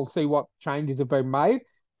collection, I'll see what changes have been made.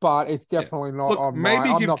 but it's definitely not Look, on maybe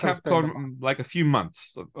my. I'm give not going to spend. Capcom like a few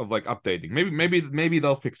months of like updating. Maybe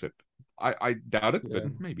they'll fix it. I doubt it, Yeah.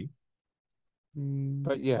 but maybe.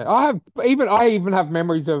 But yeah, I even have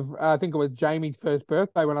memories of I think it was Jamie's first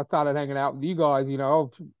birthday when I started hanging out with you guys.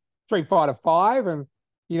 Street Fighter Five, and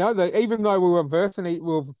even though we were we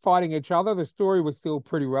were fighting each other, the story was still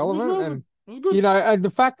pretty relevant. And It was good. and the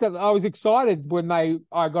fact that I was excited when I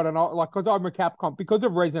got because I'm a Capcom because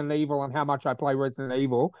of Resident Evil and how much I play Resident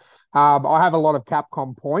Evil. I have a lot of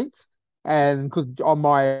Capcom points, and because on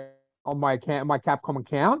my account, my Capcom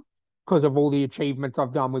account, because of all the achievements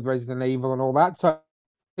I've done with Resident Evil and all that. So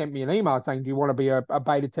sent me an email saying, "Do you want to be a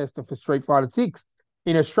beta tester for Street Fighter 6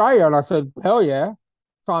 in Australia?" And I said, "Hell yeah,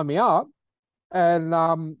 sign me up." And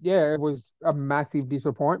yeah, it was a massive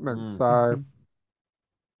disappointment. So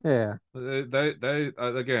yeah, They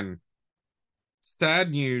again, sad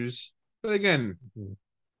news, but again,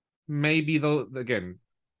 maybe they'll again,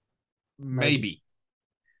 maybe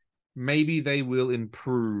they will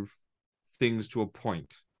improve things to a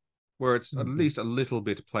point where it's at least a little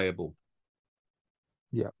bit playable.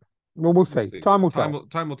 yeah. Well, we'll see. Time will tell.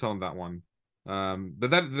 Time will tell on that one. But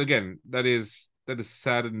that again, that is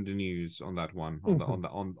saddened news on that one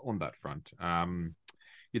on that front.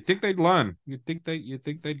 You'd think they'd learn. You'd think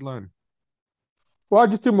they'd learn. Well, I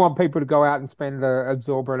just didn't want people to go out and spend an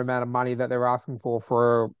exorbitant amount of money that they're asking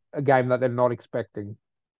for a game that they're not expecting.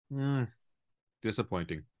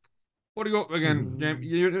 Disappointing. What do you got again, Jamie?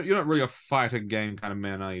 You're not really a fighter game kind of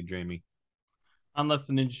man, are you, Jamie? Unless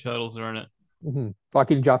the Ninja Turtles are in it.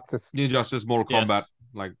 Like Injustice. Injustice, Mortal Kombat,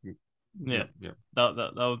 like yeah.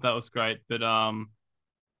 That was great. But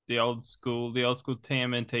the old school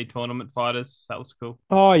TMNT tournament fighters, that was cool.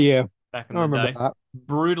 Oh yeah, back in I the remember day. that.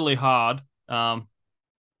 Brutally hard, but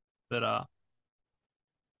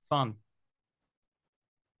fun.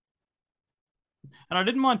 And I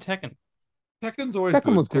didn't mind Tekken. Tekken's always Tekken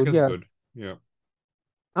good. was good, Tekken's yeah. good. Yeah.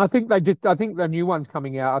 I think the new one's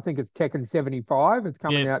coming out. I think it's Tekken 75. It's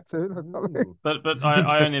coming out soon or something. But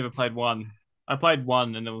I only ever played one. I played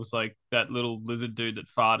one, and it was like that little lizard dude that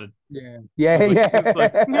farted. Yeah. It's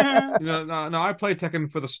like, nah. No, I play Tekken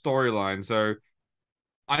for the storyline, so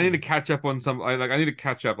I need to catch up on some. I need to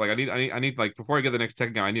catch up. Like I need like before I get the next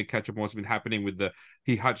Tekken game, I need to catch up on what's been happening with the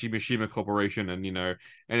Hihachi Mishima Corporation, and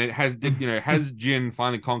it has Jin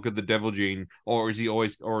finally conquered the Devil Gene, or is he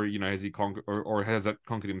always, or has he conquered, or has that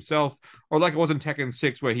conquered himself, or like it was in Tekken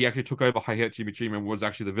 6 where he actually took over Hihachi Mishima and was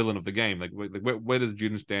actually the villain of the game. Like where does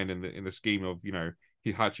Jin stand in the scheme of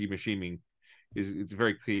Hihachi Mishima? It's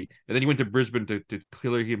very key. And then he went to Brisbane to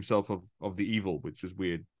clear himself of the evil, which is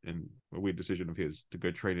weird and a weird decision of his to go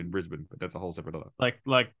train in Brisbane, but that's a whole separate other. Like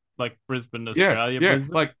Brisbane, Australia. Yeah.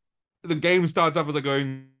 Brisbane? Like the game starts off with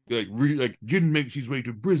like Jin makes his way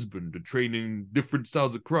to Brisbane to train in different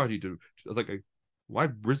styles of karate. I was like, why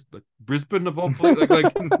Brisbane of all places?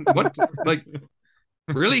 Like what? Like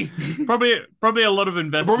really? Probably a lot of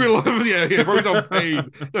investment. Probably a lot of probably not paid.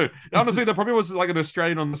 No, honestly, there probably was like an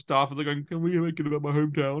Australian on the staff. Was like, going, can we make it about my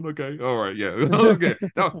hometown? Okay, all right, yeah. Okay.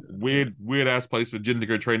 No, weird ass place for Jin to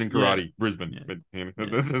go train in karate, Brisbane. Yeah.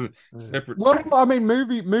 But this is separate. Well, I mean,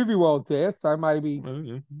 movie world's there, so maybe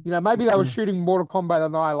maybe they were shooting Mortal Kombat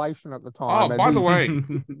Annihilation at the time. Oh, by the way,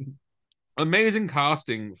 amazing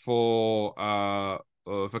casting for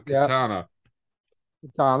Katana.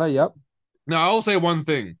 Katana, yep. Now I'll say one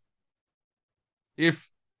thing. If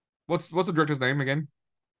what's the director's name again?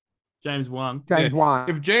 James Wan. James Wan.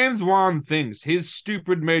 If James Wan thinks his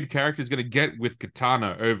stupid made character is going to get with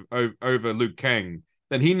Katana over Liu Kang,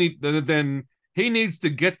 then he needs to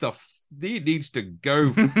go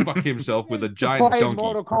fuck himself with a giant donkey.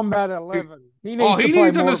 Mortal Kombat 11. He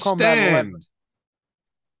needs to understand.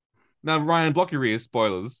 Now, Ryan, block your ears.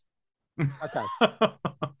 Spoilers. Okay.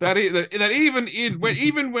 that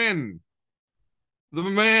even when the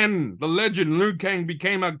man, the legend, Liu Kang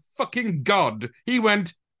became a fucking god, he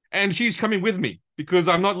went, and she's coming with me because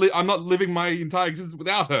I'm not living my entire existence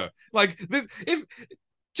without her. Like this, if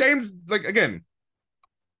James, like again,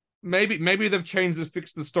 maybe they've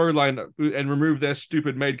fixed the storyline and removed their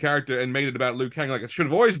stupid made character and made it about Liu Kang like it should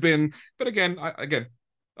have always been. But again, I don't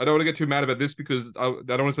want to get too mad about this because I don't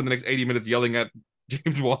want to spend the next 80 minutes yelling at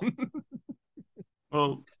James Wan.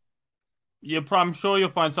 Well, I'm sure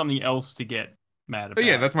you'll find something else to get mad about. But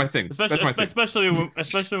yeah, that's my thing. Especially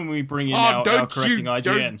when we bring in our correcting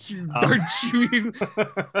IGN. Don't you?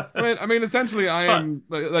 I mean, essentially, I am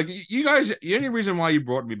like you guys. The only reason why you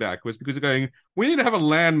brought me back was because of going. We need to have a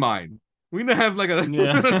landmine We now have like a,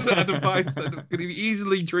 Yeah. a device that can be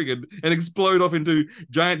easily triggered and explode off into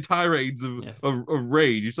giant tirades of, Yes. of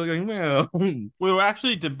rage. You're still going, well, We were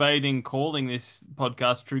actually debating calling this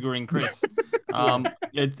podcast "Triggering Chris."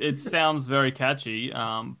 It sounds very catchy.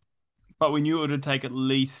 But we knew it would take at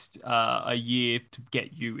least a year to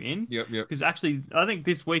get you in. yep. Because actually, I think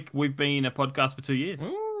this week we've been a podcast for 2 years,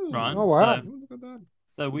 right? Oh, wow. Look at that.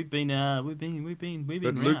 So we've been But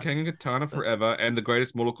Liu around. Kang and Katana forever, and the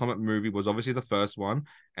greatest Mortal Kombat movie was obviously the first one,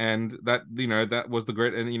 and that that was the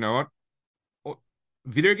great. And you know what?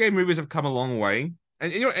 Video game movies have come a long way,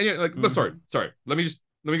 and like, look, sorry. Let me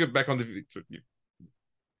get back on the.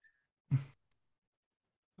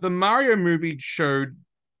 The Mario movie showed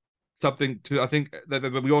something I think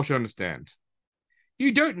that we all should understand.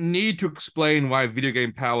 You don't need to explain why video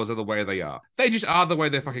game powers are the way they are. They just are the way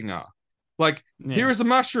they fucking are. Like, here is a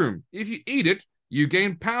mushroom. If you eat it, you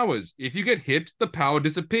gain powers. If you get hit, the power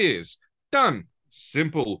disappears. Done.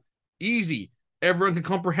 Simple. Easy. Everyone can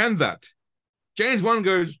comprehend that. James Wan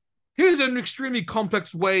goes, here's an extremely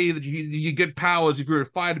complex way that you get powers if you're a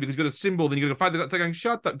fighter because you got a symbol, then you got to fight. It's like going,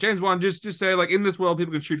 shut up. James Wan, just say, like, in this world,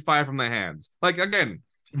 people can shoot fire from their hands. Like, again,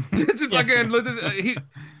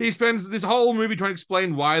 he spends this whole movie trying to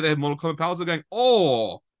explain why they have Mortal Kombat powers. They're going,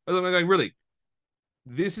 and then they're going, really?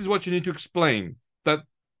 This is what you need to explain, that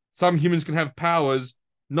some humans can have powers,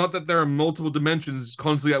 not that there are multiple dimensions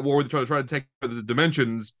constantly at war with each other trying to take the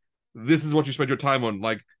dimensions. This is what you spend your time on,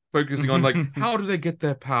 like focusing on, like, how do they get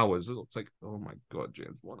their powers? It's like, oh my god,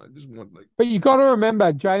 James Wan, I just want, like. But you got to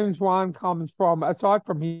remember, James Wan comes from, aside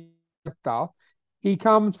from his stuff, he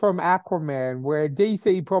comes from Aquaman, where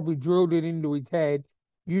DC probably drilled it into his head.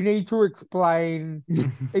 You need to explain.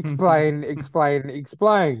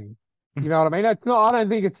 You know what I mean? It's not. I don't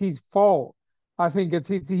think it's his fault. I think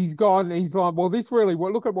he's gone. He's like, well, this really.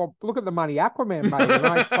 Well, look at the money Aquaman made, and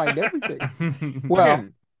I explained everything. Well,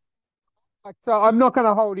 so I'm not going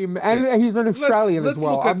to hold him, and he's an Australian let's as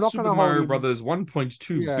well. Look at I'm not Super going to hold Mario him. Brothers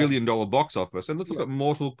 $1.2 billion box office, and let's look at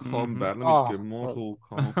Mortal Kombat. Let me just go Mortal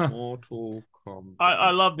Kombat. I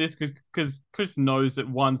love this because Chris knows that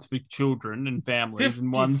one's for children and families,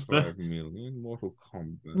 and one's for 55 million. Mortal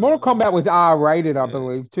Kombat. Mortal Kombat was R-rated, I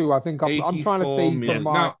believe, too. I think I'm trying to see from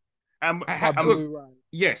my Blu-ray.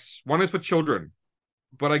 Yes, one is for children,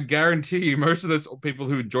 but I guarantee you, most of those people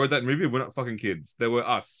who enjoyed that movie were not fucking kids. They were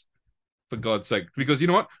us, for God's sake. Because you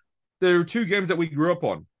know what? There are 2 games that we grew up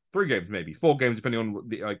on. 3 games, maybe 4 games, depending on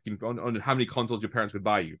the on how many consoles your parents could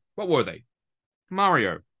buy you. What were they?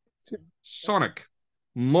 Mario, Sonic,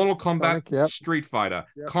 Mortal Kombat, Street Fighter,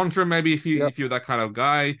 Contra. Maybe if you're that kind of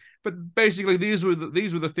guy. But basically, these were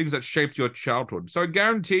the things that shaped your childhood. So I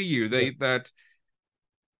guarantee you that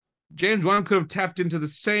James Wan could have tapped into the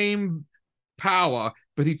same power,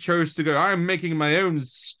 but he chose to go, I'm making my own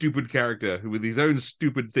stupid character with his own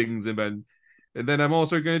stupid things, and then I'm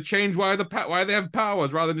also going to change why they have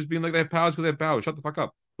powers, rather than just being like, they have powers because they have powers. Shut the fuck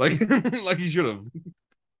up. Like, like he should have.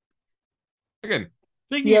 Again.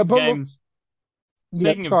 Speaking of games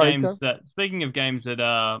that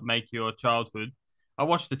make your childhood, I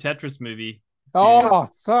watched the Tetris movie. Oh,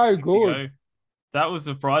 so good. Ago. That was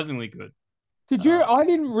surprisingly good. Did you? I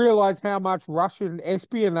didn't realize how much Russian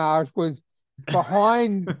espionage was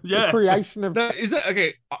behind the creation of. No, is that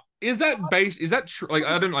okay? Is that based? Is that true? Like,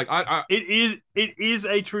 I don't like. It is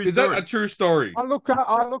a true. Is story. that a true story? I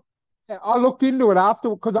looked into it after,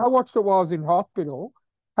 because I watched it while I was in hospital,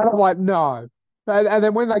 and I'm like, no. And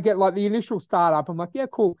then when they get like the initial startup, I'm like, yeah,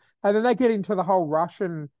 cool. And then they get into the whole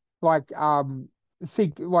Russian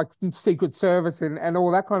secret service and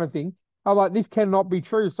all that kind of thing. I'm like, this cannot be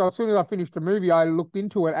true. So as soon as I finished the movie, I looked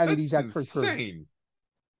into it, and it is actually insane.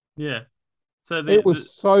 True. Yeah. So it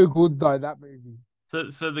was so good though, that movie.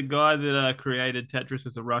 So the guy that created Tetris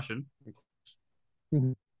was a Russian.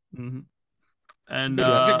 Mm-hmm. And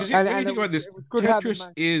because when you think about this, Tetris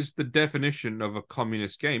is the definition of a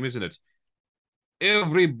communist game, isn't it?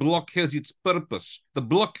 Every block has its purpose. The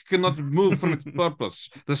block cannot move from its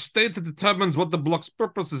purpose. The state determines what the block's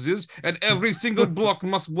purpose is, and every single block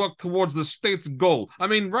must work towards the state's goal. I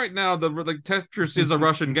mean, right now, Tetris is a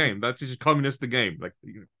Russian game. That's just communist game. Like,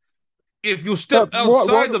 if you step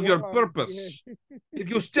outside of your purpose, if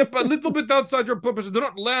you step a little bit outside your purpose and do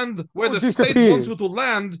not land where the state wants you to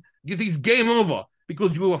land, it is game over.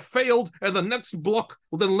 Because you have failed, and the next block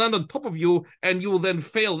will then land on top of you, and you will then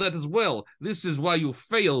fail that as well. This is why you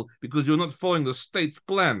fail, because you're not following the state's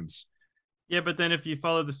plans. Yeah, but then if you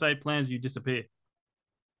follow the state plans, you disappear.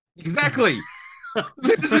 Exactly.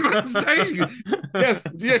 This is what I'm saying.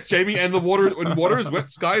 Yes, Jamie. And when water is wet,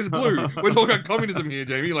 sky is blue. We're talking about communism here,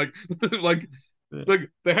 Jamie. Like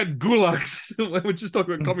Like they had gulags. We're just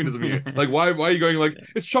talking about communism here. Like why are you going like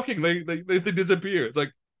it's shocking? They disappear. It's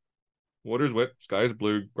like water's wet, sky is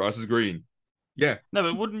blue, grass is green. Yeah, No,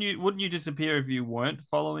 but wouldn't you disappear if you weren't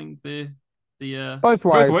following the Both both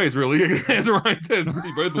ways. ways really. That's right. It's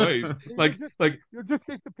both ways. Like You'll just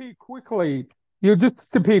disappear quickly. You'll just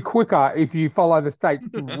disappear quicker if you follow the state's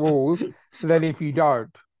rules than if you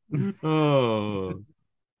don't. oh.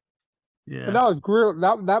 But yeah. that was great.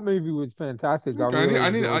 That movie was fantastic. Okay, I really I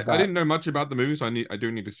enjoyed that. didn't know much about the movie, so I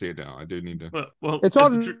do need to see it now. I do need to. Well, It's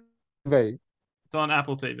on TV. it's on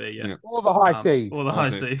Apple TV. Yeah. Yeah. All the high seas. All the high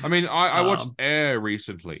seas. I mean, I watched Um, Air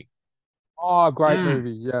recently. Oh, great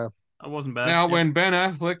movie. Yeah. It wasn't bad. Now, Yeah. when Ben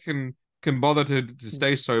Affleck can bother to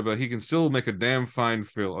stay sober, he can still make a damn fine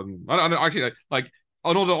film. I don't actually like.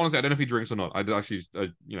 Honestly, I don't know if he drinks or not. I actually,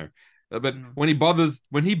 but when he bothers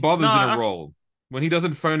in a role, when he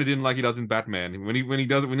doesn't phone it in like he does in Batman, when he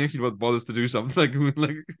actually bothers to do something, like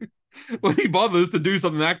when he bothers to do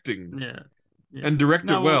something acting, yeah. and direct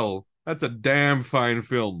it well, that's a damn fine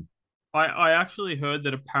film. I actually heard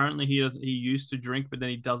that apparently he used to drink, but then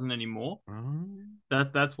he doesn't anymore. Oh.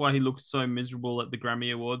 That's why he looks so miserable at the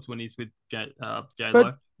Grammy Awards when he's with J-Lo.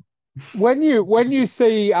 But when you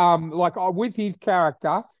see like with his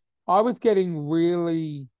character, I was getting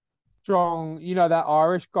really strong. You know that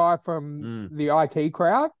Irish guy from the IT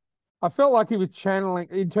crowd. I felt like he was channeling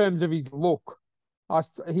in terms of his look.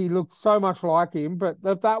 He looked so much like him, but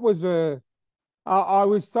that was a. I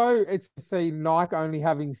was so it's to see Nike only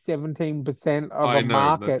having 17% of a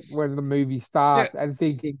market when the movie starts, and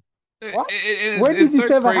thinking, what? When did this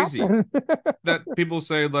ever happen? That people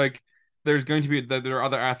say like there's going to be that there are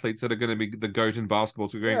other athletes that are going to be the GOAT in basketball.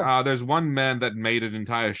 So going, there's one man that made an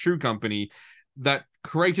entire shoe company that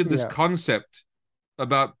created this concept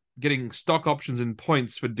about getting stock options and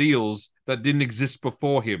points for deals that didn't exist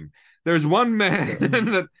before him. There's one man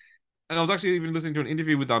that, and I was actually even listening to an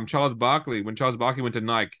interview with Charles Barkley. When Charles Barkley went to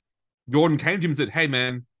Nike, Jordan came to him and said, "Hey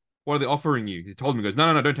man, what are they offering you?" He told him, he goes,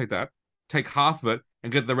 "No, don't take that. Take half of it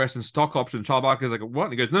and get the rest in stock options." Charles Barkley's like, "What?"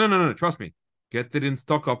 And he goes, "No, trust me. Get it in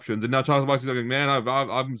stock options." And now Charles Barkley's going, "Man,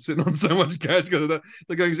 I'm sitting on so much cash because of that."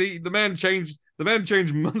 They're going, "See, the man changed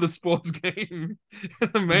the sports game.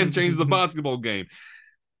 The man changed the basketball game."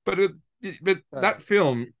 But that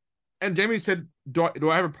film, and Jamie said, "Do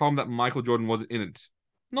I have a problem that Michael Jordan wasn't in it?"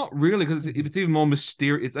 Not really, because it's even more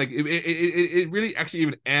mysterious. It's like it really actually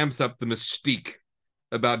even amps up the mystique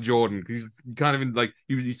about Jordan, because you kind of like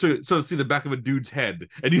you sort of see the back of a dude's head,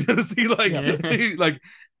 and you sort of see like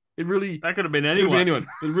it really that could have been anyone. It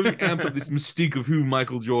really amps up this mystique of who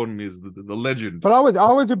Michael Jordan is, the legend. But I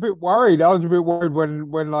was a bit worried. I was a bit worried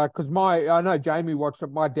when like because I know Jamie watched it.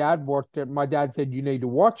 My dad watched it. My dad said you need to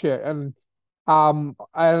watch it, and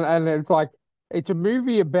it's like it's a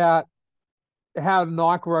movie about how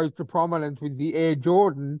Nike rose to prominence with the Air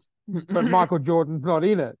Jordans, but Michael Jordan's not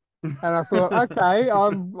in it. And I thought, okay,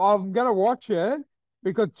 I'm gonna watch it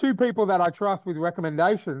because two people that I trust with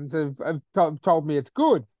recommendations have told me it's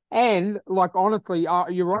good. And like honestly,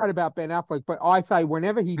 you're right about Ben Affleck, but I say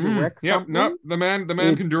whenever he directs something, the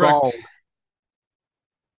man can direct. Gold.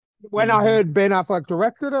 When I heard Ben Affleck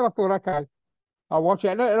directed it, I thought, okay, I'll watch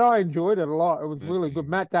it, and I enjoyed it a lot. It was really good.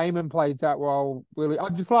 Matt Damon played that role really. I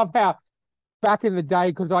just love how back in the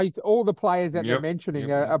day, because all the players that they're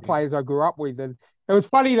mentioning are players I grew up with, and it was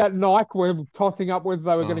funny that Nike were tossing up whether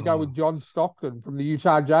they were going to go with John Stockton from the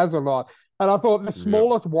Utah Jazz or not. And I thought the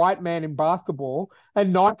smallest white man in basketball,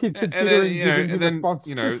 and Nike is considering giving him a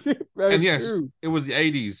sponsorship. And yes, it was the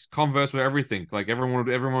 '80s. Converse were everything. Like everyone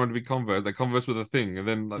wanted to be Converse. Like Converse were the thing, and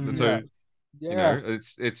then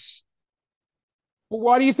it's. Well,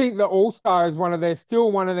 why do you think the All Star is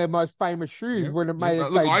still one of their most famous shoes when it made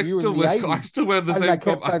its debut in the 80s? I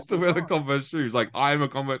still wear the Converse shoes. Like I'm a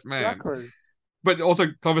Converse man. Exactly. But also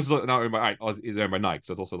Converse is now owned by Nike,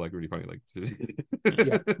 so it's also like really funny. Like,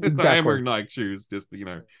 exactly. I am wearing Nike shoes, just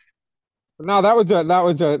No, that was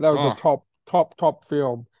a top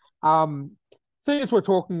film. Seeing as we're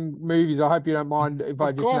talking movies, I hope you don't mind if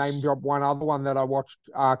I just name drop one other one that I watched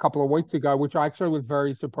a couple of weeks ago, which I actually was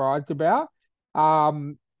very surprised about. I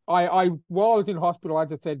while I was in hospital,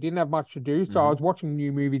 as I said, didn't have much to do, so I was watching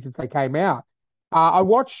new movies as they came out. I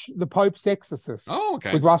watched The Pope's Exorcist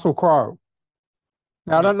with Russell Crowe.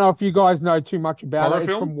 Now, I don't know if you guys know too much about it.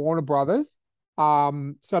 It's from Warner Brothers.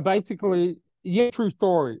 So basically, true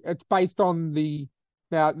story. It's based on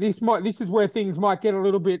now this is where things might get a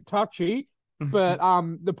little bit touchy, but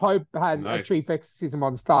the Pope had a chief exorcism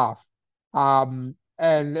on staff.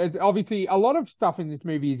 And it's obviously a lot of stuff in this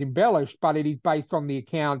movie is embellished, but it is based on the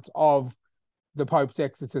account of the Pope's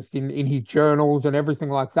exorcist in his journals and everything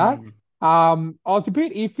like that. I was a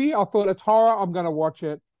bit iffy. I thought it's horror. I'm gonna watch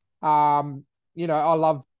it. I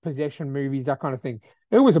love possession movies, that kind of thing.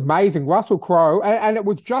 It was amazing. Russell Crowe, and it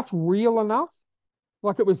was just real enough.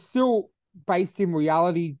 Like it was still based in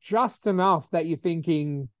reality, just enough that you're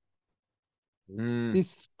thinking Mm.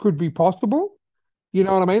 this could be possible. You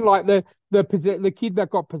know what I mean? Like the kid that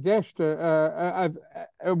got possessed, without,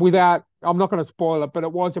 I'm not going to spoil it, but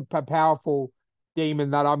it was a powerful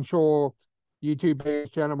demon that I'm sure you two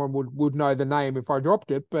best gentlemen would know the name if I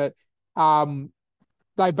dropped it. But um,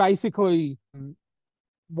 they basically,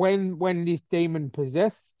 when this demon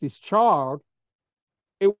possessed this child,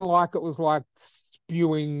 it was like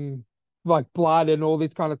spewing like blood and all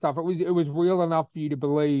this kind of stuff. It was real enough for you to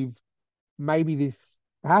believe maybe this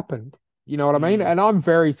happened. You know what I mean? Mm. And I'm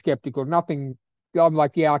very skeptical. Nothing. I'm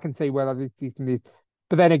like, yeah, I can see whether this, and this.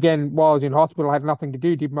 But then again, while I was in hospital, I had nothing to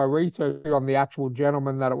do. Did my research on the actual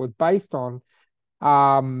gentleman that it was based on.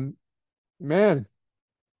 Um, Man,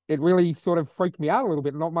 it really sort of freaked me out a little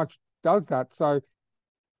bit. Not much does that. So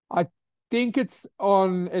I think it's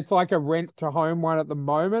like a rent to home one at the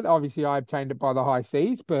moment. Obviously, I obtained it by the high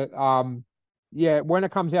seas, but yeah, when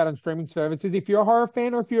it comes out on streaming services, if you're a horror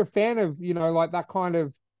fan or if you're a fan of, like that kind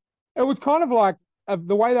of, it was kind of like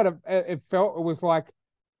the way that it felt. It was like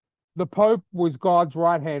the Pope was God's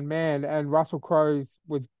right hand man, and Russell Crowe's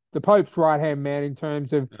was the Pope's right hand man in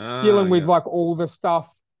terms of Ah, dealing with yeah. like all the stuff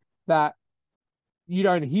that you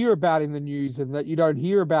don't hear about in the news and that you don't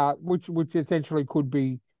hear about, which essentially could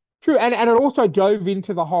be true. And it also dove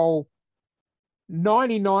into the whole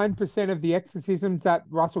 99% of the exorcisms that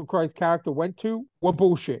Russell Crowe's character went to were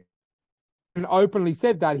bullshit. And openly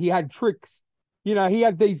said that he had tricks. He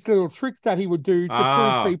had these little tricks that he would do to prove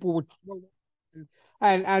Ah, people would,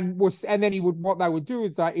 and then what they would do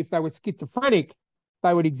is that if they were schizophrenic,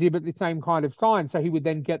 they would exhibit the same kind of signs. So he would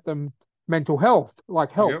then get them mental health,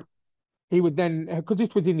 like help. yep. He would then, because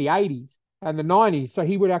this was in the 80s and the 90s, so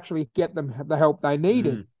he would actually get them the help they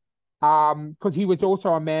needed. Mm. Because he was also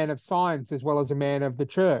a man of science as well as a man of the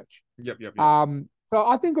church. Yep, yep, yep. So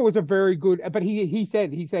I think it was a very good, but he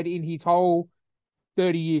said in his whole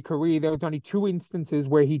 30-year career, there was only two instances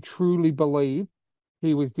where he truly believed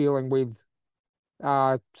he was dealing with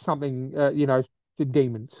something, the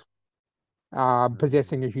demons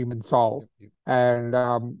possessing a human soul. Yep, yep.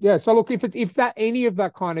 And yeah, so look, if that any of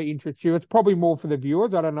that kind of interests you, it's probably more for the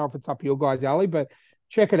viewers. I don't know if it's up your guys' alley, but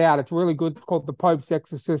check it out. It's really good. It's called The Pope's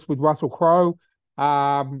Exorcist with Russell Crowe.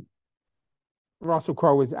 Um, Russell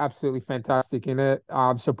Crowe is absolutely fantastic in it.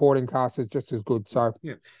 Supporting cast is just as good. So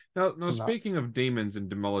Yeah. Now, no. speaking of demons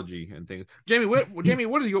and demology and things, Jamie, where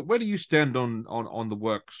do you stand on the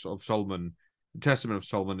works of Solomon, the Testament of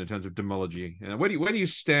Solomon in terms of demology? And where do you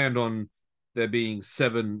stand on there being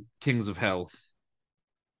 7 kings of hell?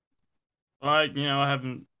 I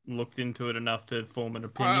haven't looked into it enough to form an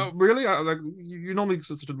opinion. Really? Like you're normally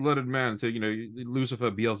such a learned man, so Lucifer,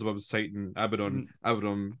 Beelzebub, Satan, Abaddon,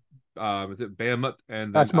 Mm. is it Bahamut,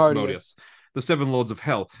 and then Asmodeus. Asmodeus, the 7 lords of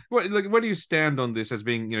hell. Where do you stand on this as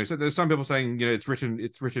being, so there's some people saying, it's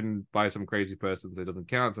written by some crazy person, so it doesn't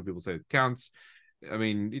count. Some people say it counts. I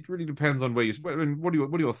mean, it really depends on where you. I mean, what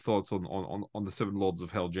are your thoughts on the 7 lords of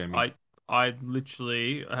hell, Jamie? I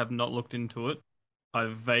literally have not looked into it. I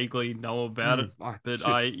vaguely know about it,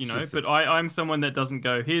 but I'm someone that doesn't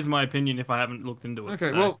go, here's my opinion if I haven't looked into it.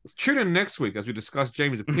 Okay, So, well, tune in next week as we discuss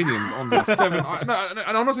Jamie's opinions on the 7.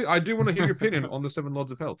 And honestly, I do want to hear your opinion on the 7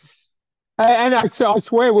 lords of hell. And I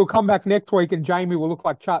swear we'll come back next week and Jamie will look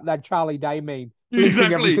like that Charlie Day meme. Linking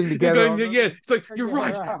Exactly. everything together. Yeah. It's like, you're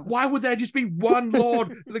right. Why would there just be one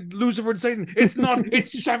Lord, like Lucifer and Satan? It's not.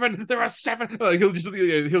 It's 7. There are 7. He'll just,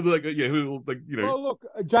 he'll like, he'll like, Well, look,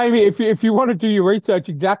 Jamie, if you want to do your research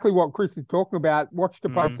exactly what Chris is talking about, watch The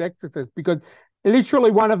Pope's Mm. Exorcist, because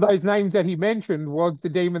literally one of those names that he mentioned was the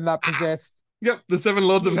demon that possessed. Yep, the 7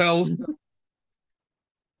 lords of hell.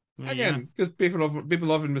 yeah. Again, because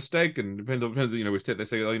people often mistake, and depends, they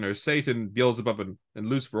say, Satan, Beelzebub, and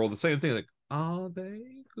Lucifer are all the same thing. Like, are they?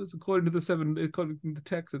 Because according to the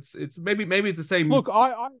text, it's maybe it's the same. Look,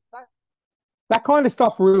 that kind of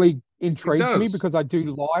stuff really intrigues me does. because I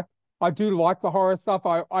do like the horror stuff.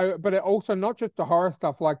 But it also not just the horror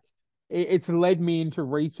stuff. Like it's led me into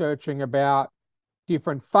researching about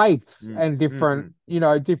different faiths and different,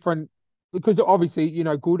 because obviously,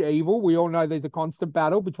 good, evil. We all know there's a constant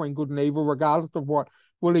battle between good and evil, regardless of what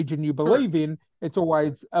religion you believe in. It's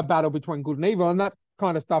always a battle between good and evil, and that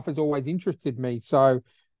kind of stuff has always interested me. So,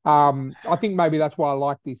 I think maybe that's why I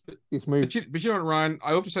like this movie. But you know what, Ryan?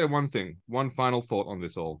 I have to say one thing, one final thought on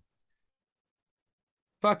this all.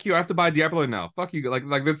 Fuck you! I have to buy Diablo now. Fuck you! Like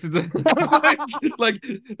that's the like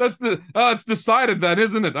that's the it's decided then,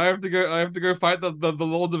 isn't it? I have to go. I have to go fight the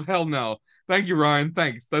lords of hell now. Thank you, Ryan.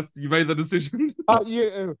 Thanks. That's you made the decision.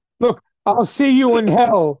 Look, I'll see you in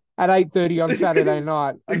hell at 8:30 on Saturday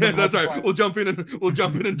night. Yeah, that's right. We'll jump in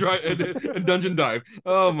and try and dungeon dive.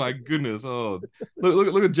 Oh my goodness! Oh,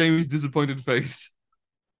 look at Jamie's disappointed face.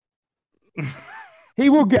 He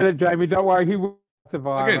will get it, Jamie. Don't worry. He will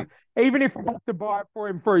survive. Again, Even if I have to buy it for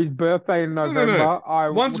him for his birthday in November,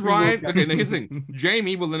 no. Once we Ryan, will okay, now here's the thing.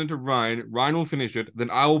 Jamie will lend it to Ryan. Ryan will finish it. Then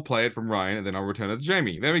I will play it from Ryan, and then I'll return it to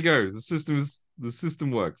Jamie. There we go. The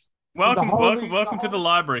system works. Welcome to the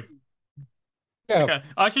library. Yeah. Okay,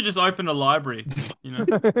 I should just open a library. You know,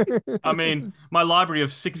 I mean, my library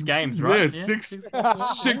of 6 games, right? Yeah,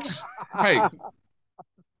 six. Hey,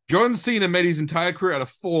 John Cena made his entire career out of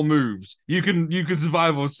 4 moves. You can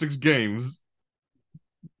survive on 6 games.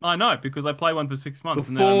 I know because I play one for 6 months.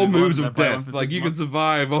 The 4 moves of death. Like you can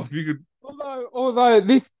survive off. You could. Although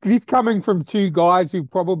this coming from 2 guys who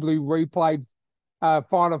probably replayed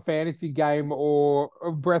Final Fantasy game or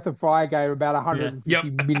a Breath of Fire game about 150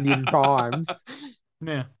 million times.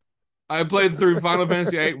 Yeah. I played through Final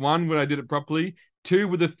Fantasy VIII 1 when I did it properly. 2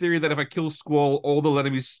 with the theory that if I kill Squall, all the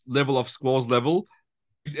enemies level off Squall's level.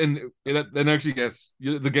 And then actually, yes,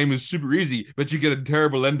 the game is super easy, but you get a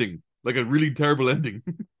terrible ending. Like a really terrible ending.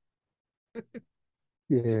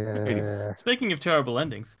 Yeah. Speaking of terrible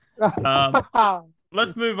endings,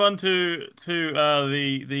 let's move on to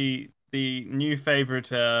the new favorite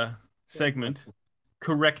segment,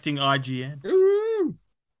 correcting IGN.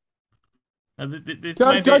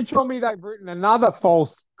 Don't tell me they've written another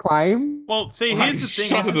false claim. Well, see, here's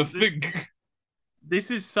the thing. This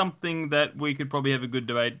is something that we could probably have a good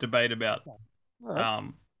debate about. Right.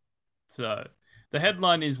 So the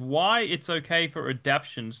headline is why it's okay for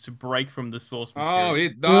adaptions to break from the source material. You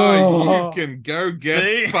can go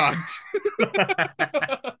get fucked.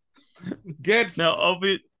 Now,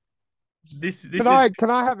 Can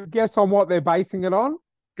I have a guess on what they're basing it on?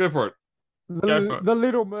 Go for it. The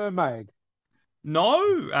Little Mermaid.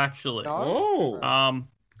 No, actually. No? Oh.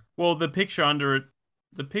 Well, the picture under it.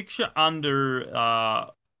 The picture under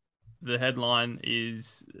the headline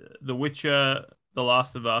is The Witcher, The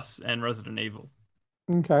Last of Us, and Resident Evil.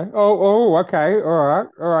 Okay. Okay. All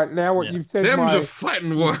right. Now what you've said. Them's are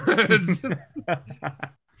fighting words.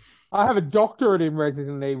 I have a doctorate in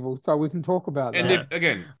Resident Evil, so we can talk about that. And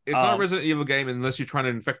it's not a Resident Evil game unless you're trying to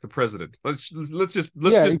infect the president. Let's just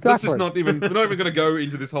not even. We're not even going to go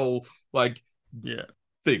into this whole thing.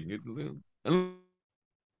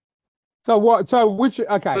 So what? So which?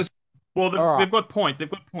 Okay. Well, they've got points. They've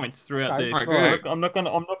got points throughout the. Right. I'm not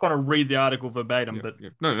gonna read the article verbatim, but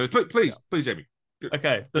no, please, Jamie.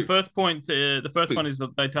 Okay, the first point, one is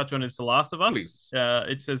that they touch on is The Last of Us.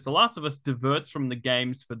 It says The Last of Us diverts from the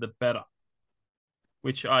games for the better,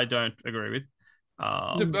 which I don't agree with.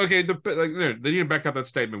 Okay, they need to back up that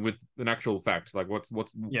statement with an actual fact. Like what's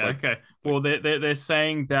okay. Well, they're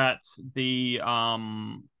saying that the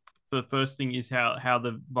first thing is how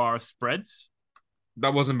the virus spreads.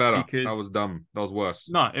 That wasn't better. That was dumb. That was worse.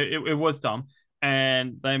 No, it was dumb,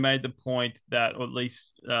 and they made the point that, or at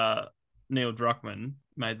least Neil Druckmann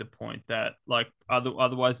made the point that like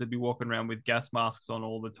otherwise they'd be walking around with gas masks on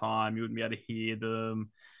all the time. You wouldn't be able to hear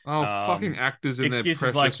them. Oh, fucking actors in their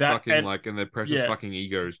precious like fucking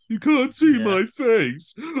egos. You can't see my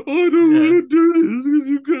face. I don't want to do this because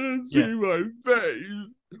you can't see my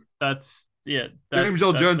face. That's James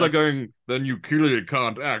L. Jones are going, then you clearly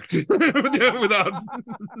can't act without.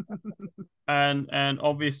 and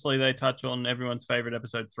obviously they touch on everyone's favorite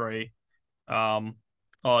episode 3.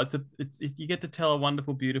 You get to tell a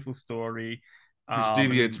wonderful, beautiful story. Which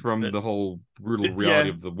deviates from the whole brutal reality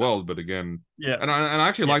of the world, but again, and I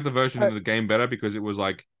actually like the version of the game better because it was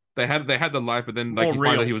like they had the life, but then like you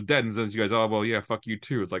find out he was dead, and then you guys, oh well, yeah, fuck you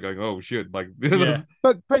too. It's like going, oh shit, like.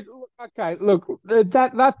 But okay, look,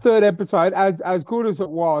 that third episode, as good as it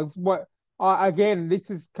was, again, this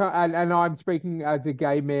is and I'm speaking as a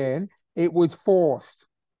gay man, it was forced.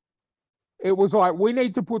 It was like we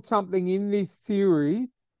need to put something in this series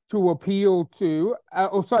to appeal to,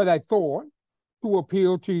 or so they thought, to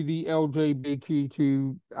appeal to the LGBTQ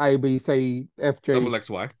to ABC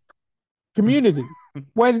XY community.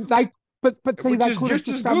 When they, but see, they is could have just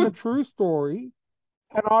just done the good. true story,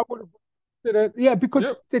 and I would have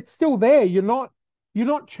because it's still there. You're not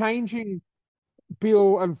changing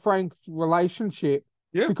Bill and Frank's relationship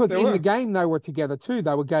because in the game they were together too.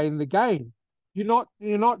 They were gay in the game. You're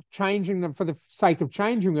not changing them for the sake of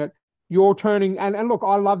changing it. You're turning and look,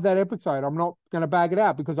 I love that episode. I'm not going to bag it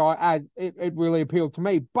out because it really appealed to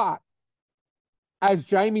me. But as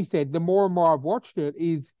Jamie said, the more and more I've watched it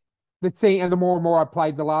is the scene, and the more and more I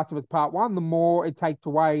played The Last of Us Part One, the more it takes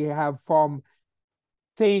away you have from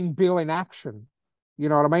seeing Bill in action. You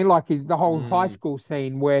know what I mean? Like the whole high school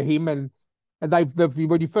scene where him and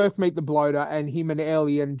when you first meet the bloater and him and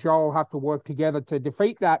Ellie and Joel have to work together to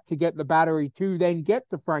defeat that to get the battery to then get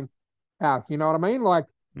to Frank's house. You know what I mean? Like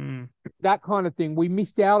that kind of thing. We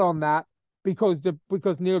missed out on that because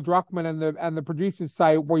Neil Druckmann and the producers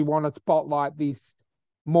say we want to spotlight this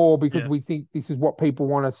more because we think this is what people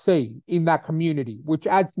want to see in that community, which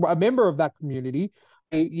adds a member of that community.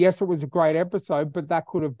 Yes, it was a great episode, but that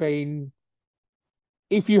could have been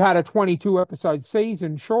if you had a 22 episode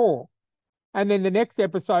season, sure. And then the next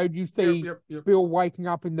episode, you see Bill waking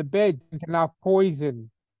up in the bed, drinking enough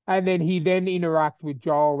poison, and then he then interacts with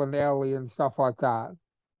Joel and Ellie and stuff like that.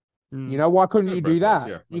 You know, why couldn't you do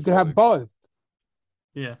that? You could have both.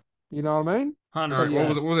 Yeah. You know what I mean?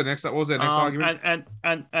 100%. What was the next? What was the next argument?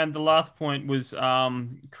 And the last point was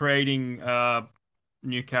creating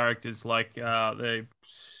new characters like the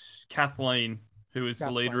Kathleen, who is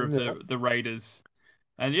the leader of the Raiders.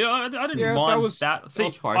 And I didn't mind that.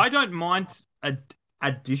 See, I don't mind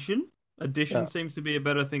addition. Addition seems to be a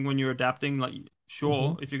better thing when you're adapting. Like,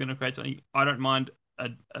 sure, if you're going to create something, I don't mind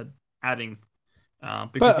adding.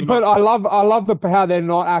 But I love how they're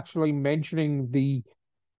not actually mentioning the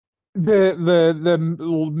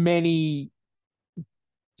many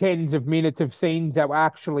tens of minutes of scenes that were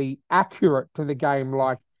actually accurate to the game,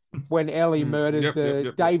 like when Ellie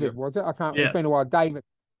murdered David. Was it? I can't. It's been a while. David.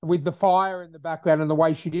 With the fire in the background and the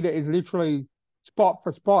way she did it is literally spot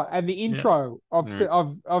for spot. And the intro of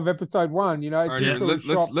episode 1, it's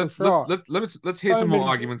let's hear some more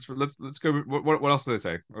arguments. Let's go. What else did they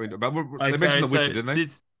say? I mean, they mentioned The Witcher, didn't they?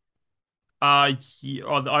 I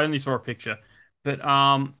only saw a picture, but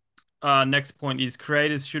next point is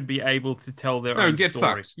creators should be able to tell their own get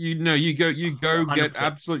story. Fucked. You go 100%. Get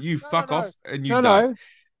absolute. You fuck off and you die. No.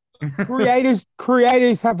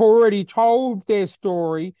 Creators have already told their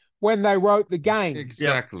story when they wrote the game.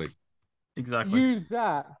 Exactly. Use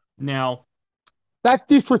that. Now, that's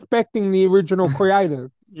disrespecting the original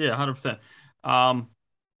creators. Yeah, 100%.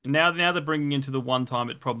 Now they're bringing into the one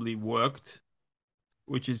time it probably worked,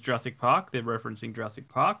 which is Jurassic Park. They're referencing Jurassic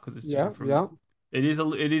Park because it's different from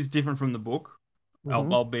it is different from the book,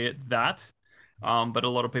 albeit that. But a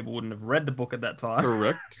lot of people wouldn't have read the book at that time.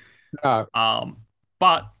 Correct. No.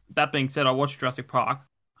 But that being said, I watched Jurassic Park,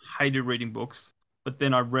 hated reading books, but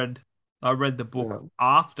then I read the book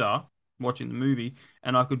after watching the movie,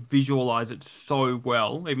 and I could visualize it so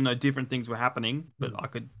well, even though different things were happening, but I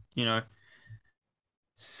could,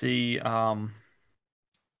 see. I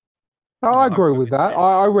agree with that.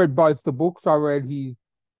 I read both the books. I read his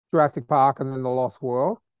Jurassic Park and then The Lost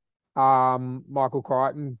World, Michael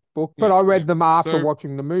Crichton book, but I read them after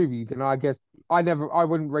watching the movies, and I guess I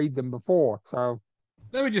wouldn't read them before, so.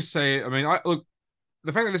 Let me just say, I mean, look,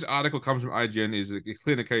 the fact that this article comes from IGN is a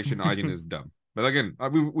clear indication IGN is dumb. But again,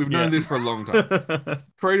 we've known this for a long time.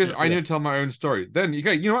 Creators, I need to tell my own story. Then, you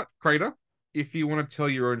know what, creator? If you want to tell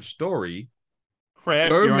your own story,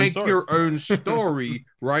 go make your own story,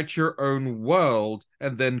 write your own world,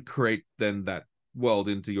 and then create that world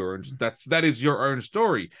into your own. That is your own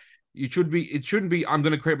story. It shouldn't be. I'm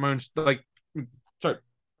going to create my own. Sorry.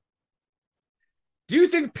 Do you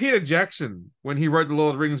think Peter Jackson, when he wrote The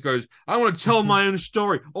Lord of the Rings, goes, I want to tell my own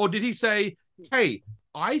story? Or did he say, hey,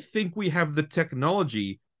 I think we have the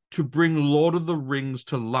technology to bring Lord of the Rings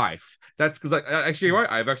to life? That's because, I've actually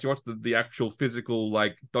watched the actual physical,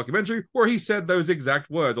 documentary where he said those exact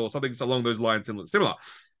words or something along those lines similar.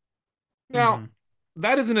 Now,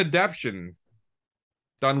 that is an adaptation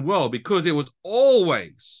done well because it was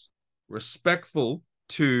always respectful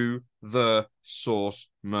to the source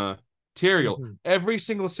material. Every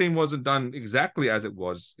single scene wasn't done exactly as it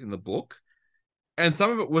was in the book, and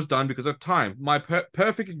some of it was done because of time. My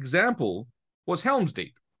perfect example was Helm's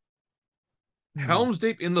Deep. Helm's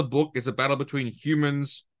Deep in the book is a battle between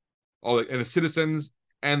humans and the citizens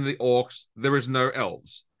and the orcs. There is no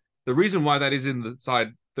elves. The reason why that is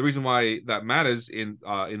the reason why that matters in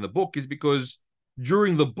the book is because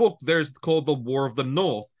during the book there's called the War of the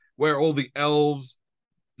North, where all the elves,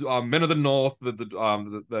 men of the North,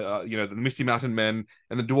 the Misty Mountain men,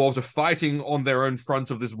 and the dwarves are fighting on their own fronts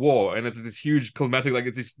of this war, and it's this huge climatic,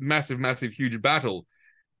 it's this massive, huge battle.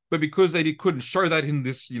 But because they couldn't show that in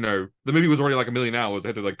this, the movie was already 1 million hours, they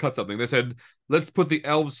had to cut something. They said, let's put the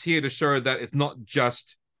elves here to show that it's not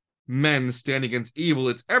just men standing against evil,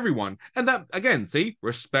 it's everyone. And that, again,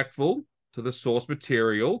 respectful to the source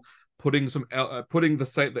material, putting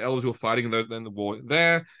the elves who are fighting in the war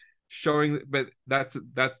there, showing, but that's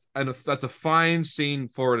a fine scene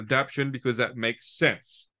for an adaptation because that makes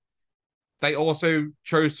sense. They also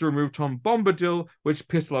chose to remove Tom Bombadil, which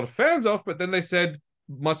pissed a lot of fans off, but then they said,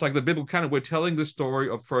 much like the biblical canon, we're telling the story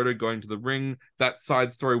of Frodo going to the ring. That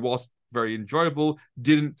side story, whilst very enjoyable,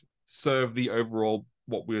 didn't serve the overall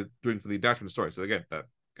what we're doing for the adaptation story. So again, that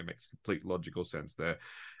makes complete logical sense there.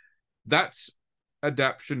 That's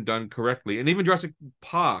adaptation done correctly. And even Jurassic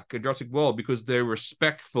Park and Jurassic World, because they're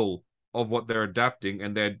respectful of what they're adapting,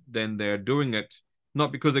 and they're doing it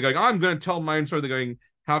not because they're going, I'm going to tell my own story. They're going,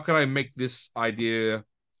 how can I make this idea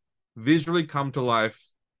visually come to life,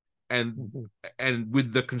 and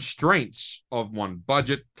with the constraints of one,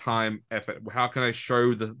 budget, time, effort? How can I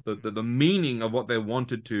show the meaning of what they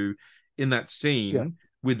wanted to in that scene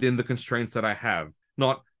within the constraints that I have?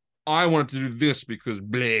 Not, I wanted to do this because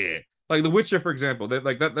bleh. Like The Witcher, for example, they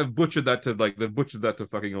like that they've butchered that to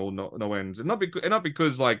fucking all no ends, and not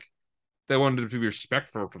because like they wanted to be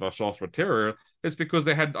respectful to the source material. It's because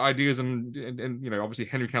they had ideas, and you know, obviously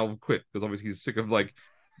Henry Cavill quit because obviously he's sick of like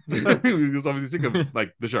he was obviously sick of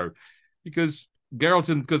like the show, because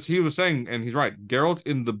because he was saying, and he's right, Geralt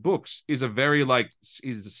in the books is a very like,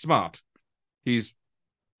 he's smart, he's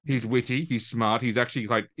witty, he's smart, he's actually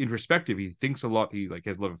like introspective, he thinks a lot, he like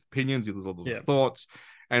has a lot of opinions, he has a lot of thoughts.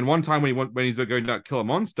 And one time when he's going to kill a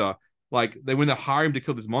monster, like when they hire him to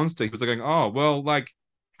kill this monster, he was like going, oh well, like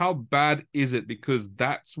how bad is it? Because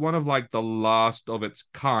that's one of like the last of its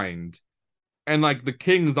kind. And like the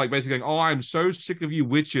king's like basically going, oh, I'm so sick of you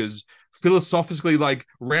witches philosophically like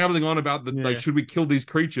rambling on about the like, should we kill these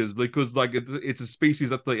creatures because like it's a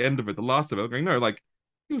species that's the end of it, the last of it. I'm going, no, like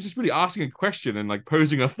he was just really asking a question and like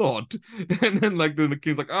posing a thought. And then like the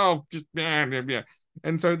king's like, oh, just yeah.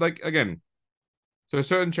 And so like again, so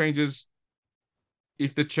certain changes,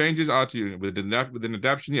 if the changes are to with an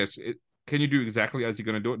adaptation, yes, can you do exactly as you're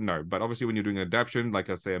going to do it? No, but obviously when you're doing an adaptation, like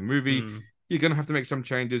I say, a movie, you're going to have to make some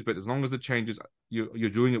changes. But as long as the changes, you're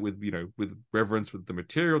doing it with, you know, with reverence with the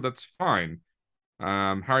material, that's fine.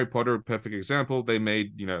 Harry Potter, a perfect example. They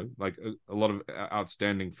made, you know, like a lot of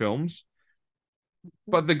outstanding films,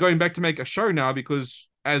 but they're going back to make a show now because,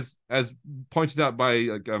 as pointed out by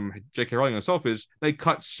like J.K. Rowling herself, is they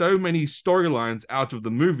cut so many storylines out of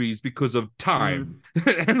the movies because of time,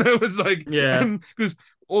 and it was like, because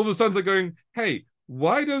all of a sudden they're going, hey,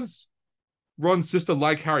 why does Ron's sister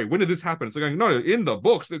like Harry? When did this happen? It's like going, no, in the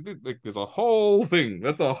books, there's a whole thing.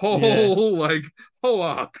 That's a whole like whole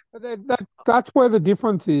arc. That's where the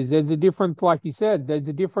difference is. There's a difference, like you said. There's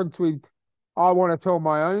a difference with, I want to tell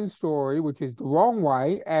my own story, which is the wrong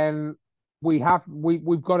way, and we've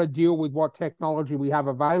got to deal with what technology we have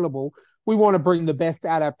available. We want to bring the best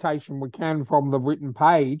adaptation we can from the written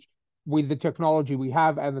page with the technology we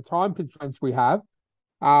have and the time constraints we have,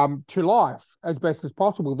 to life as best as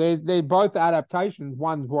possible. They're both adaptations.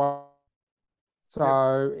 One's right.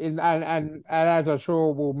 So and as I'm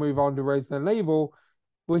sure we'll move on to Resident Evil,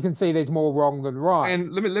 we can see there's more wrong than right.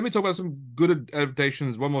 And let me talk about some good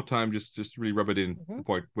adaptations one more time, just to really rub it in the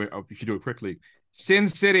point where if you do it quickly. Sin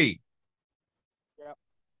City. Yep.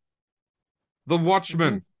 The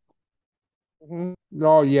Watchmen.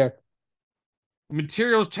 Oh yeah.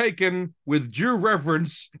 Materials taken with due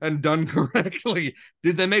reverence and done correctly.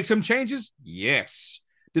 Did they make some changes? Yes.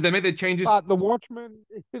 Did they make the changes? But the Watchmen,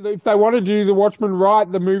 if they wanted to do the Watchmen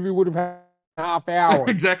right, the movie would have had half hour.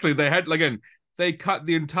 Exactly. They had, again, they cut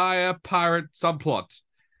the entire pirate subplot.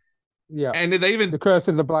 Yeah. And they even the Curse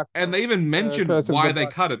of the Black. And they even mentioned why they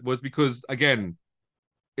cut it was because, again,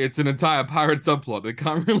 it's an entire pirate subplot. They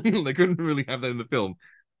couldn't really have that in the film.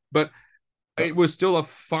 But it was still a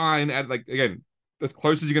fine again, as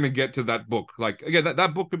close as you're going to get to that book. Like, again,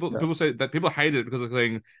 that book, people say that people hated it because they're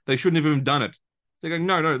saying they shouldn't have even done it. They're going,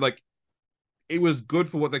 no, like, it was good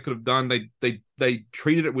for what they could have done. They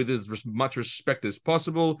treated it with as much respect as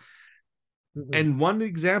possible. And one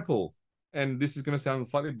example, and this is going to sound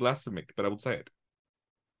slightly blasphemic, but I will say it.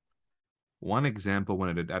 One example when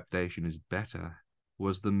an adaptation is better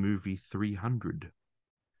was the movie 300.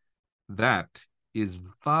 That is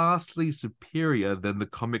vastly superior than the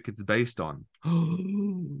comic it's based on.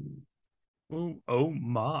 Oh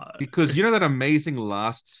my. Because you know that amazing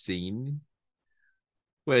last scene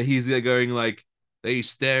where he's going like, they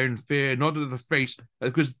stare in fear, not at the face,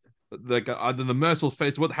 because like under the merciful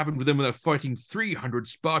face, what happened with them when they're fighting 300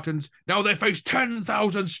 Spartans? Now they face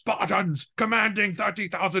 10,000 Spartans commanding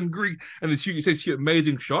 30,000 Greek. And this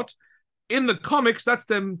amazing shot. In the comics, that's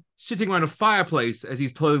them sitting around a fireplace as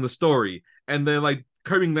he's telling the story, and they're like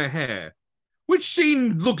combing their hair. Which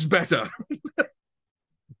scene looks better?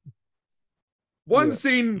 One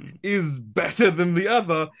scene is better than the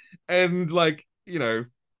other, and like, you know,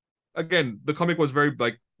 again, the comic was very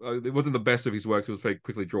like it wasn't the best of his works. It was very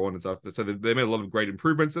quickly drawn and stuff. So they made a lot of great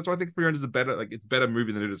improvements. That's why I think 300 is a better it's better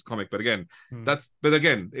movie than it is comic. But again,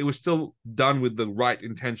 it was still done with the right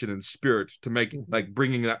intention and spirit to make like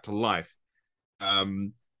bringing that to life,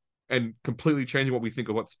 and completely changing what we think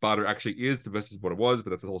of what Sparta actually is versus what it was. But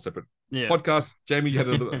that's a whole separate podcast. Jamie,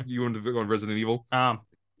 you wanted to go on Resident Evil? Yeah.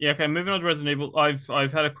 Okay. Moving on to Resident Evil. I've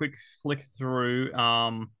had a quick flick through.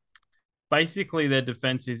 Basically, their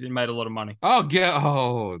defense is it made a lot of money. Oh yeah.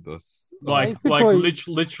 Oh, that's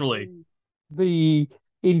literally the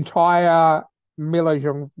entire Mila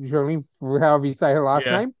Jovovich, however you say her last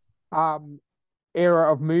name,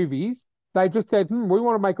 era of movies. They just said, we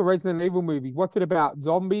want to make a Resident Evil movie. What's it about?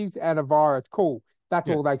 Zombies and a virus. Cool. That's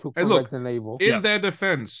all they took from Resident Evil. In their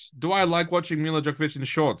defense, do I like watching Mila Jovovich in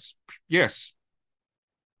shorts? Yes.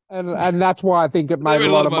 And that's why I think it made a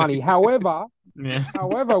lot of money. However,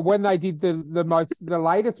 when they did the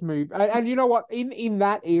latest movie, and you know what, in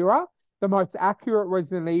that era, the most accurate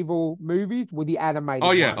Resident Evil movies were the animated.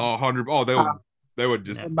 Oh yeah, ones. 100. Oh, they were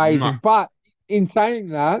just amazing. But in saying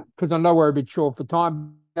that, because I know we're a bit short for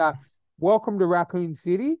time, Welcome to Raccoon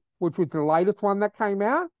City, which was the latest one that came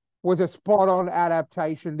out, was a spot-on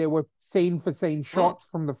adaptation. There were scene-for-scene shots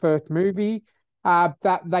from the first movie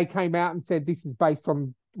that they came out and said this is based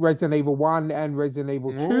on Resident Evil 1 and Resident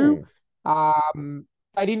Evil 2.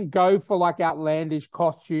 They didn't go for like outlandish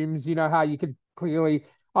costumes. You know how you could clearly...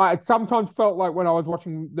 it sometimes felt like when I was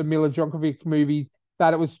watching the Mila Jovovich movies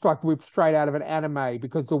that it was like ripped straight out of an anime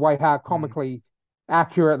because the way how comically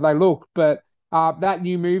accurate they looked. But that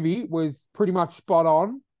new movie was pretty much spot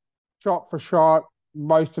on, shot for shot,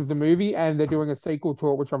 most of the movie, and they're doing a sequel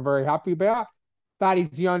to it, which I'm very happy about. That is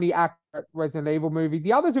the only accurate Resident Evil movie.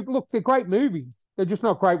 The others, they're great movies. They're just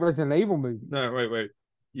not great Resident Evil movies. No, wait.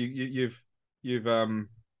 You've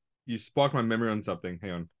sparked my memory on something.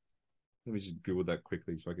 Hang on. Let me just Google that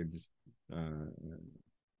quickly so I can just.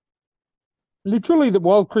 Literally,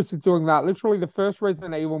 while Chris is doing that, literally the first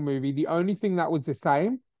Resident Evil movie, the only thing that was the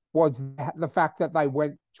same was the fact that they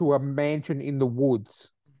went to a mansion in the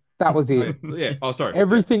woods. That was it. Yeah. Oh, sorry.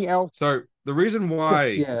 Everything else. So the reason why.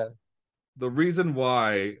 Yeah. The reason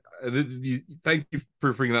why. Thank you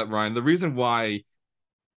for bringing that, Ryan. The reason why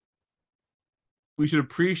we should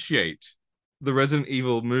appreciate the Resident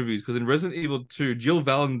Evil movies, because in Resident Evil 2, Jill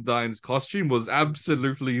Valentine's costume was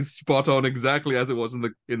absolutely spot on, exactly as it was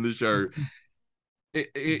in the show.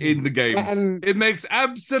 In the games, and it makes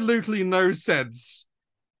absolutely no sense.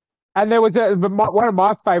 And there was one of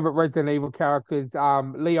my favorite Resident Evil characters,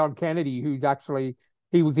 Leon Kennedy,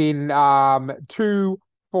 he was in 2,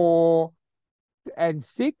 4, and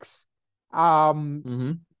 6.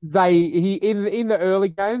 In the early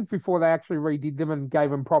games before they actually redid them and gave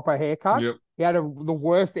him proper haircuts. He had the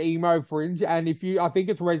worst emo fringe, and I think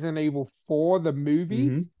it's Resident Evil 4, the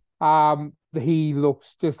movie. He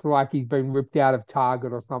looks just like he's been ripped out of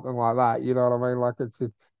Target or something like that. You know what I mean? Like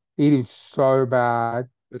it is so bad.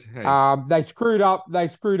 But hey. They screwed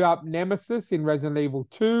up Nemesis in Resident Evil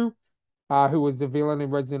 2, who was the villain in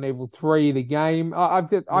Resident Evil 3, the game. I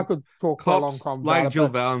could talk for a long time. Like Jill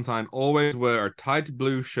Valentine always wear a tight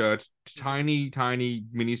blue shirt, tiny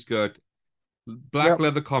mini skirt, black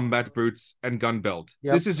leather combat boots, and gun belt.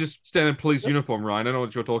 This is just standard police uniform, Ryan. I don't know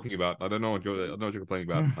what you're talking about. I don't know what you're complaining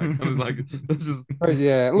about. This is.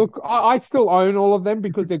 Look, I still own all of them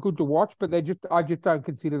because they're good to watch, but I just don't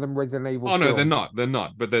consider them Resident Evil. Oh no, films. They're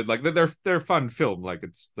not. But they're fun film. Like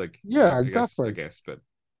it's like exactly. I guess, but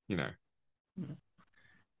you know.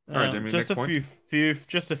 All right, Jamie, just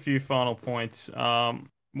a few final points. I'm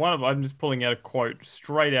just pulling out a quote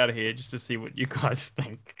straight out of here just to see what you guys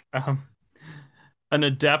think. An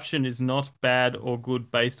adaptation is not bad or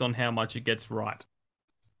good based on how much it gets right.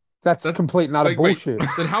 That's complete and utter bullshit.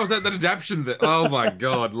 Then how is that adaptation? Oh my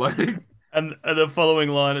god! And the following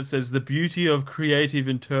line, it says, "The beauty of creative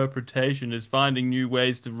interpretation is finding new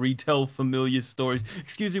ways to retell familiar stories."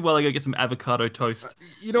 Excuse me while I go get some avocado toast.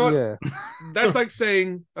 You know what? Yeah. That's like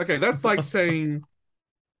saying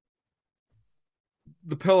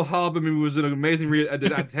the Pearl Harbor movie was an amazing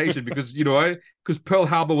adaptation because Pearl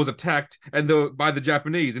Harbor was attacked by the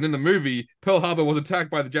Japanese, and in the movie Pearl Harbor was attacked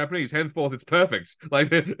by the Japanese. Henceforth, it's perfect. Like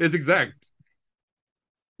it's exact.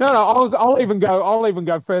 No, I'll even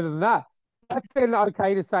go further than that. That's then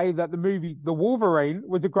okay to say that the movie The Wolverine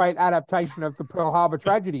was a great adaptation of the Pearl Harbor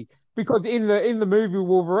tragedy, because in the movie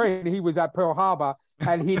Wolverine, he was at Pearl Harbor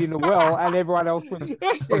and hid in a well, and everyone else was.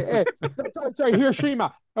 So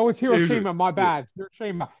Hiroshima. Oh, it's Hiroshima. My bad.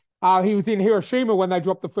 Hiroshima. He was in Hiroshima when they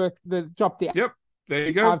dropped the. Yep. There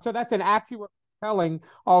you go. So that's an accurate telling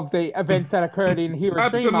of the events that occurred in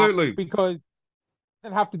Hiroshima. Absolutely. Because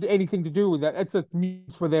doesn't have to do anything to do with it. It's just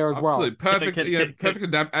news for there as well. Absolutely perfect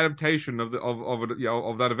adaptation of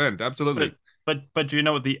of that event. Absolutely. But do you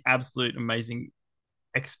know what the absolute amazing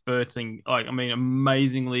expert thing? Like, I mean,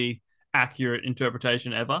 amazingly accurate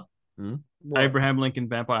interpretation ever. What? Abraham Lincoln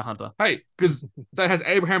Vampire Hunter. Hey, because that has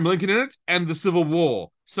Abraham Lincoln in it and the Civil War.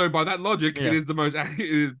 So by that logic, it is the most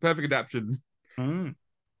perfect adaptation.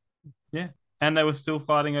 Yeah, and they were still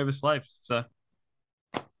fighting over slaves. So,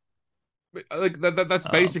 like that's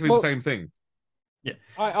basically the same thing. Yeah,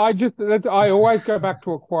 I always go back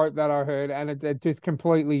to a quote that I heard, and it just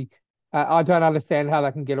completely. I don't understand how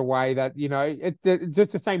they can get away. That it's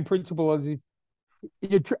just the same principle as if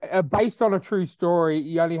you're based on a true story.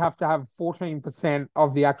 You only have to have 14%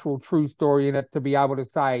 of the actual true story in it to be able to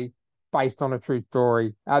say based on a true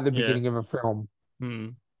story at the beginning of a film.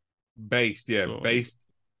 Based on a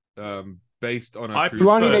true story.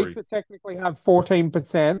 You only need to technically have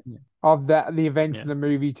 14% of the events in the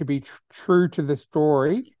movie to be true to the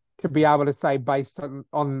story to be able to say based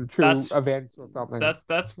on true events or something.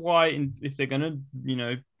 That's why if they're gonna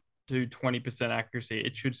do 20% accuracy,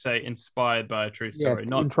 it should say inspired by a true story,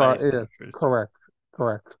 not based on a true story.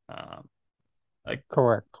 Correct.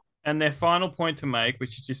 Correct. And their final point to make,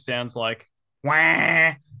 which just sounds like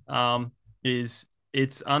wah, is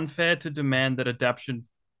it's unfair to demand that adaptation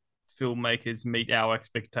filmmakers meet our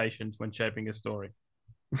expectations when shaping a story.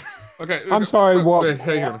 Okay, I'm sorry. What?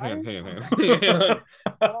 Hang on. Why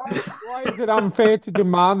is it unfair to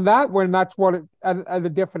demand that when that's what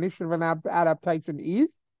the definition of an adaptation is?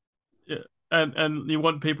 Yeah, and you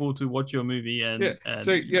want people to watch your movie so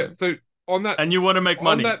on that, and you want to make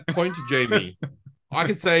money. On that point, Jamie, I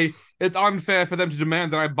could say it's unfair for them to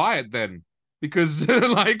demand that I buy it then, because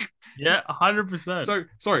 100%. So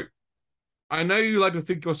sorry, I know you like to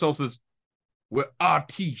think yourself as we're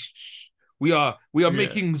artists. We are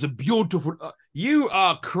making the beautiful. You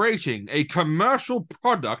are creating a commercial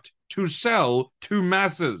product to sell to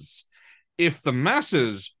masses. If the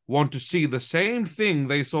masses want to see the same thing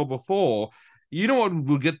they saw before, you know what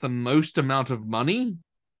will get the most amount of money?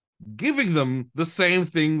 Giving them the same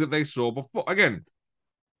thing that they saw before. Again,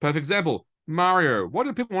 perfect example, Mario. What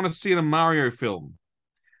do people want to see in a Mario film?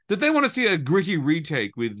 Did they want to see a gritty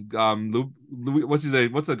retake with what's his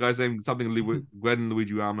name? What's the guy's name? Something Gwen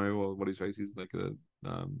Luigiano or what his face is like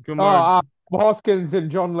Hoskins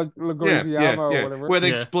and John Leguizamo or whatever. Where they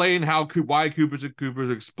explain why Koopas are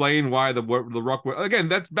Koopas, explain why the Rock. Again,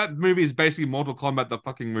 that movie is basically Mortal Kombat, the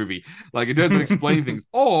fucking movie. Like it doesn't explain things.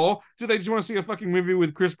 Or do they just want to see a fucking movie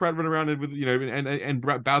with Chris Pratt running around with and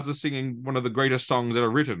Bowser singing one of the greatest songs ever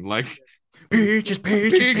written? Like Peaches.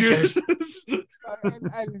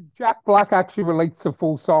 and Jack Black actually released a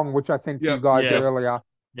full song, which I sent you guys earlier.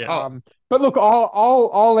 Yeah. But look,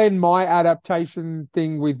 I'll end my adaptation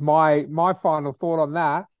thing with my final thought on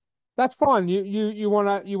that. That's fine. You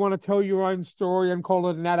wanna tell your own story and call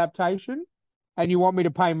it an adaptation, and you want me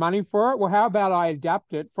to pay money for it? Well, how about I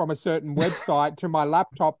adapt it from a certain website to my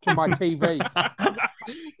laptop to my TV?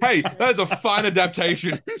 Hey, that's a fine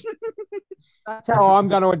adaptation. That's how I'm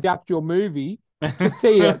going to adapt your movie to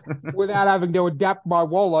see it without having to adapt my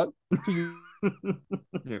wallet to you.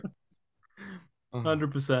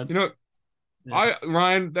 100%.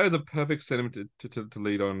 Ryan, that is a perfect sentiment to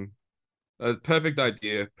lead on. A perfect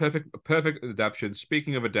idea, perfect adaptation.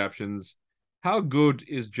 Speaking of adaptations, how good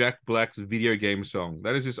is Jack Black's video game song?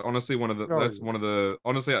 That is just honestly one of the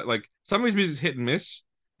honestly, like some of his music is hit and miss.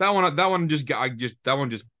 That one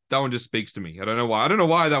just speaks to me. I don't know why. I don't know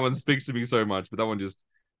why that one speaks to me so much, but that one just.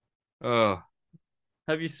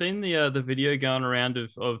 Have you seen the video going around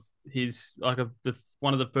of his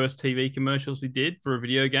one of the first TV commercials he did for a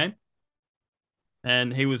video game?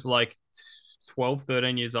 And he was like 12,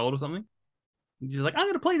 13 years old or something. He's like, I'm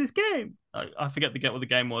gonna play this game. I forget what the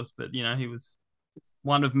game was, but he was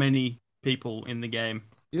one of many people in the game.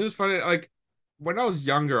 It's funny. Like when I was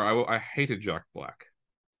younger, I hated Jack Black.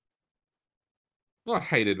 Not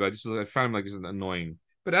hated, but I found him like just annoying.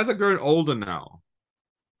 But as I've grown older now,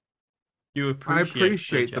 I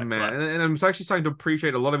appreciate the man, and I'm actually starting to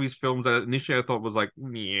appreciate a lot of his films that initially I thought was like,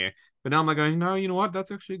 yeah. But now I'm like going, no, you know what?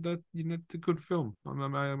 That's actually it's a good film.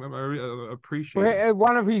 I appreciate it.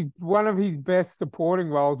 One of his best supporting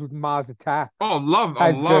roles was Mars Attacks. Oh,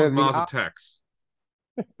 I love Mars Attacks.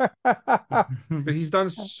 But he's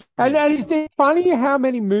done. And it's funny how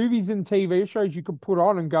many movies and TV shows you could put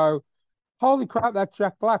on and go, holy crap, that's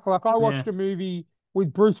Jack Black. Like I watched a movie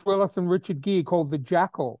with Bruce Willis and Richard Gere called The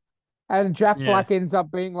Jackal, and Jack Black ends up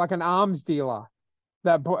being like an arms dealer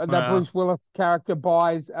that Bruce Willis character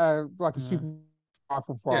buys like a super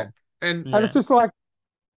rifle from. And it's just like,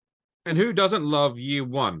 And who doesn't love Year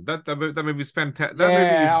One? That movie's fantastic. That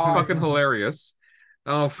movie is Yeah, fucking hilarious.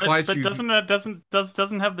 I'll fight But you. doesn't have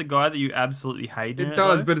the guy that you absolutely hate in It it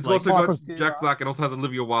does, though? but it's Like, also got Michael Jack Cera. Black and also has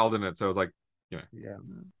Olivia Wilde in it. So it's like, Yeah.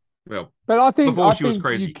 well, But I think before she was you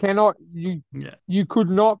crazy. cannot yeah, you could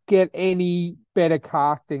not get any better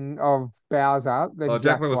casting of Bowser Oh, than Jack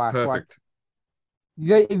Jack Black was Black. Like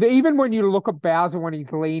perfect. even when you look at Bowser when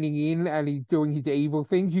he's leaning in and he's doing his evil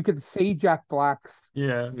things, you can see Jack Black's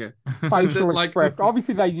yeah. Yeah. facial Like expression.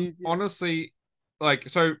 Obviously, they use honestly, like,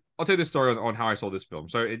 so I'll tell you this story on how I saw this film.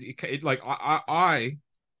 So it like I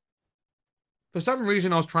for some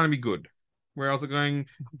reason I was trying to be good, where I was going,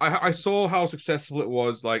 I saw how successful it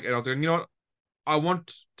was, like, and I was going, you know what, I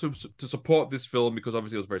want to support this film because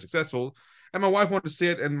obviously it was very successful, and my wife wanted to see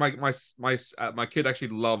it, and my kid actually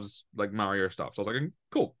loves like Mario stuff, so I was like,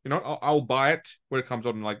 cool, you know, I'll buy it when it comes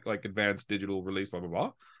on like advanced digital release, blah blah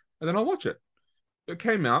blah, and then I'll watch it. It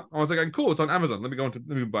came out, I was like, cool, it's on Amazon. Let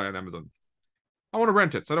me buy it on Amazon. I want to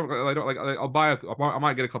rent it, so I don't like. I'll buy I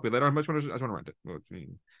might get a copy later. I just want to rent it. What do you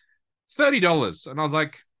mean? $30, and I was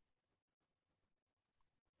like,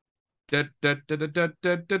 and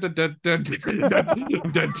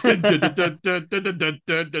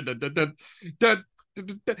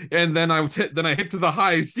then I hit to the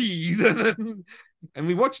high seas, and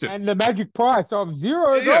we watched it. and the magic price of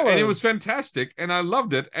 $0. Yeah, and it was fantastic, and I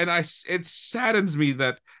loved it. And it saddens me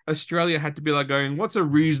that Australia had to be like going, "What's a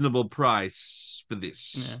reasonable price for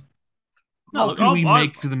this? Yeah. No, How look, can we I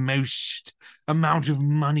make the most amount of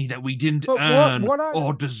money that we didn't But earn what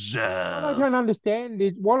or I deserve?" don't understand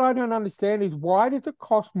is why does it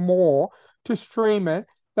cost more to stream it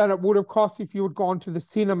than it would have cost if you had gone to the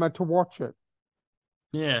cinema to watch it?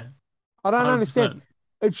 yeah, I don't understand. 100%.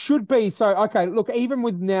 It should be so. Okay, look, even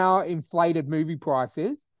with now inflated movie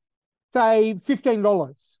prices, say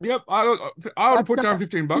 $15. Yep, I would That's put down that,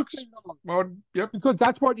 $15. $15 Yep, because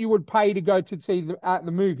that's what you would pay to go to see at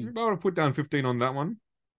the movies. I would put down 15 on that one.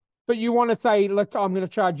 But you want to say, look, I'm going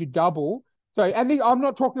to charge you double. So, I'm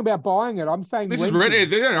not talking about buying it. I'm saying This is rent.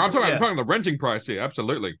 renting. Yeah, I'm Yeah. talking the renting price here.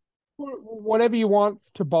 Absolutely. Whatever you want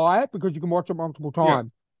to buy it because you can watch it multiple Yeah.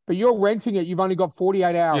 times. But you're renting it, you've only got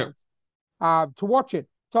 48 hours to watch it.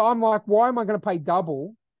 So I'm like, why am I going to pay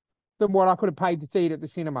double than what I could have paid to see it at the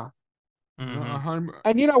cinema? Mhm.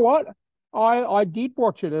 And you know what? I did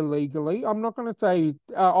watch it illegally. I'm not going to say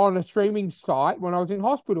on a streaming site when I was in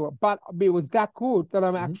hospital, but it was that good that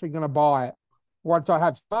I'm actually going to buy it. Once I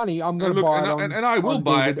have money, I'm going And to look, buy it and I will on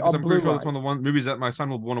buy it DVD, because on I'm pretty sure it's Blu-ray. one of the movies that my son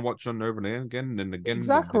will want to watch on over and again and again and again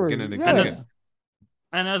Exactly. and And again.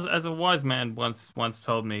 Yeah. as a wise man once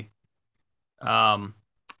told me, um,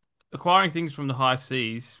 acquiring things from the high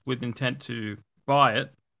seas with intent to buy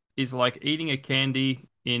it is like eating a candy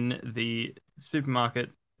in the supermarket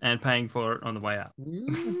and paying for it on the way out.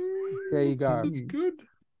 There you go. That's good.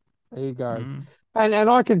 There you go. Mm. And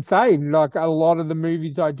I can say, like a lot of the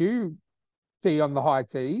movies I do see on the high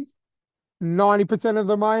seas, 90% of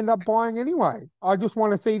them I end up buying anyway. I just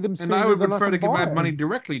want to see them And I sooner would than I prefer to can give my buy money them.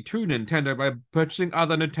 directly to Nintendo by purchasing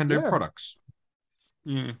other Nintendo Yeah. products.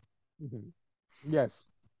 Yeah. Yes.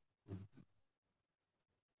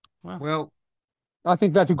 Well, I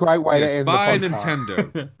think that's a great way to yes, end the buy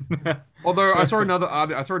podcast. Nintendo. Although I saw another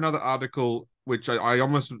article which I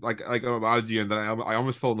almost like RG, and then I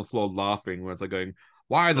almost fell on the floor laughing when it's like going,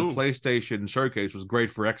 why the Ooh. PlayStation showcase was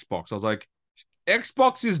great for Xbox. I was like,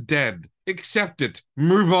 Xbox is dead. Accept it.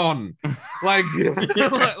 Move on. Like,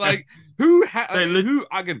 like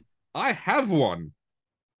I have one.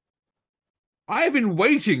 I have been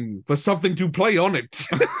waiting for something to play on it.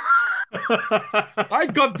 I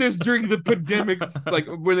got this during the pandemic, like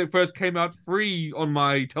when it first came out free on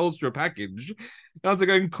my Telstra package. And I was like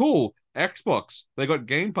going, cool, Xbox. They got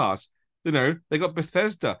Game Pass. You know, they got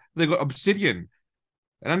Bethesda. They got Obsidian.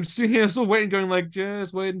 And I'm sitting here still waiting, going like,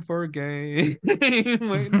 just waiting for a game.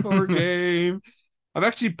 Waiting for a game. I've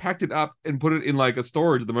actually packed it up and put it in like a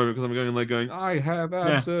storage at the moment because I'm going, I have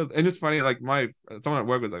absolutely. And it's funny, like someone at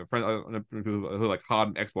work with like a friend who are like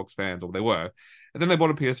hardened Xbox fans, or they were, and then they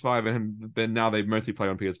bought a PS5, and then now they mostly play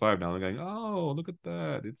on PS5 now. They're going, oh, look at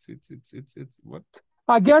that! It's what?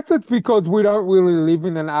 I guess it's because we don't really live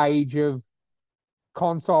in an age of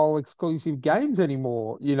console exclusive games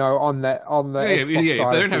anymore, on the Yeah. Xbox If side they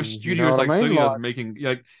of don't have things, you know studios what like I mean? Sony does making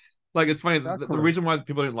like it's funny. The Exactly. reason why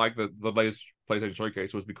people didn't like the latest PlayStation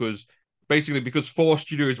Showcase was because 4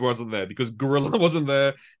 studios wasn't there, because Guerrilla wasn't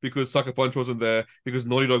there, because Sucker Punch wasn't there, because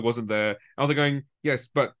Naughty Dog wasn't there. I was like going, yes,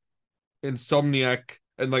 but Insomniac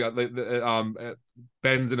and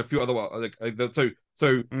Ben's and a few other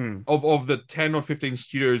so Mm. of the 10 or 15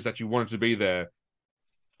 studios that you wanted to be there,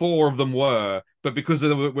 4 of them were, but because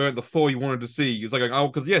they weren't the 4 you wanted to see, it's like, oh,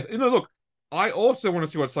 because yes, look, I also want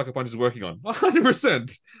to see what Sucker Punch is working on,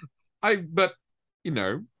 100%. But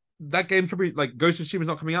that game probably, like, Ghost of Tsushima is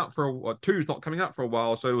not coming out or 2 is not coming out for a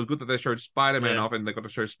while, so it was good that they showed Spider-Man off, and they got to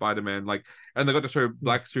show Spider-Man, and they got to show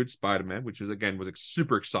Black Suit Spider-Man, which was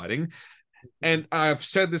super exciting. And I've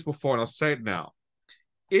said this before, and I'll say it now: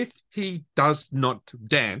 if he does not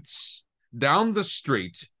dance down the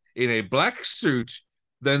street in a black suit,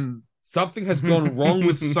 then something has gone wrong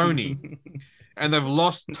with Sony, and they've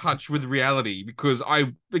lost touch with reality. Because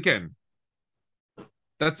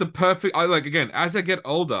that's a perfect. As I get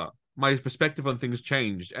older, my perspective on things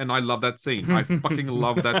changed, and I love that scene. I fucking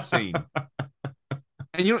love that scene.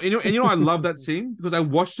 And I love that scene because I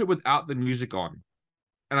watched it without the music on,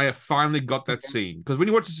 and I finally got that scene. Because when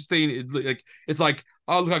you watch this scene, it's like,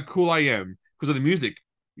 oh, look how cool I am because of the music.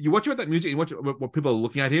 You watch it with that music, and you watch it what people are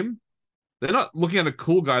looking at him. They're not looking at a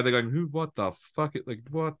cool guy. They're going, what the fuck?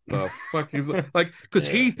 What the fuck is like? Because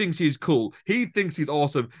he thinks he's cool. He thinks he's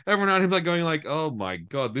awesome. Everyone around him's like going like, oh my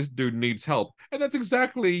God, this dude needs help. And that's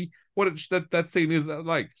exactly what that scene is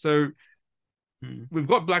like. So we've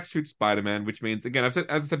got Black Suit Spider-Man, which means, again, as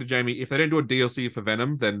I said to Jamie, if they don't do a DLC for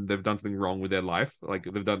Venom, then they've done something wrong with their life. Like,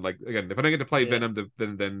 they've done, again, if I don't get to play Venom,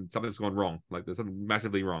 then something's gone wrong. Like, there's something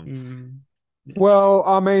massively wrong. Well,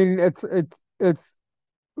 I mean, it's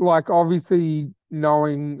like, obviously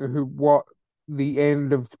knowing what the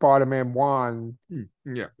end of Spider-Man 1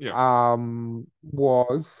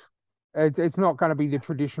 was, it's not going to be the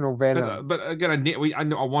traditional Venom. But again, I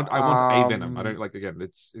want a Venom. I don't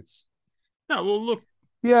it's no. Well, look.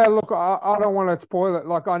 Yeah, look, I don't want to spoil it.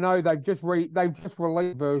 Like, I know they've just released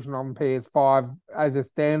a version on PS5 as a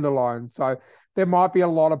standalone, so there might be a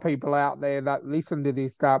lot of people out there that listen to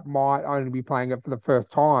this that might only be playing it for the first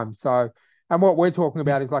time. So, and what we're talking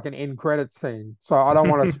about is like an end credit scene. So I don't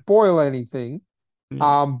want to spoil anything.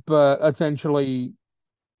 But essentially,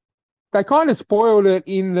 they kind of spoiled it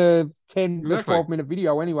in the 12-minute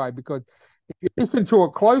video anyway, because if you listen to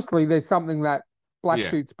it closely, there's something that Black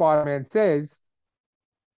Suit Spider-Man says.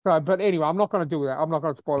 So, but anyway, I'm not going to do that. I'm not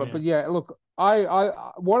going to spoil it. But yeah, look, I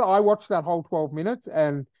watched that whole 12 minutes,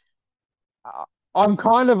 and I'm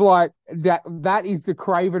kind of like, that is the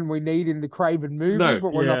Kraven we need in the Kraven movie,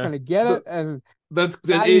 but we're not going to get it. And it is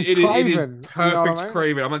perfect, you know what I mean?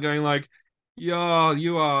 Kraven. I'm not going like, yeah,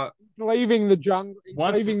 you are leaving the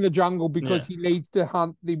jungle because he needs to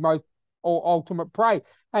hunt the most ultimate prey.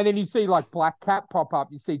 And then you see like Black Cat pop up,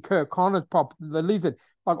 you see Kirk Connors pop, the Lizard,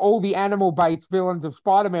 like all the animal-based villains of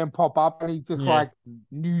Spider-Man pop up, and he's just like,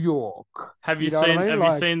 New York. Have you seen? Have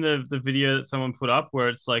you seen the video that someone put up where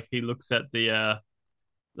it's like he looks at the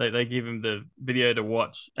they give him the video to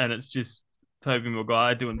watch, and it's just Tobey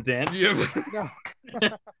Maguire doing the dance.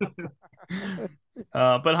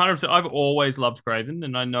 But 100%, I've always loved Kraven,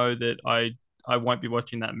 and I know that I won't be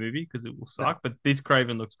watching that movie because it will suck. But this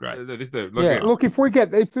Kraven looks great. Look, if we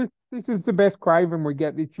get this is the best Kraven we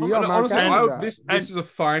get this year. Honestly, this is a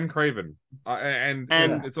fine Kraven,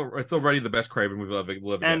 and it's already the best Kraven we'll ever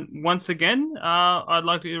get. And once again, I'd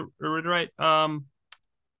like to reiterate, the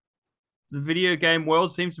video game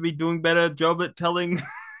world seems to be doing better job at telling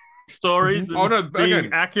stories and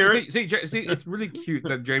being accurate. See, it's really cute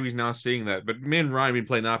that Jamie's now seeing that. But me and Ryan have been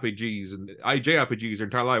playing RPGs and JRPGs our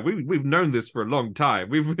entire life. We've known this for a long time.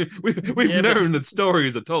 We've known that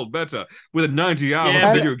stories are told better with a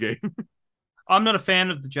 90-hour video game. I'm not a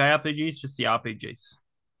fan of the JRPGs, just the RPGs.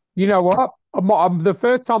 You know what? The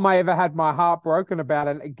first time I ever had my heart broken about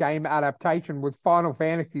a game adaptation was Final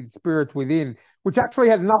Fantasy: The Spirits Within, which actually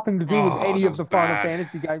had nothing to do with any of the Final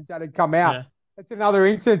Fantasy games that had come out. Yeah. It's another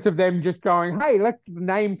instance of them just going, hey, let's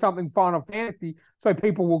name something Final Fantasy so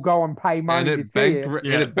people will go and pay money to see it. And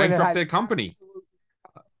it bankrupt their company.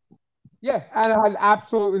 Yeah, and it had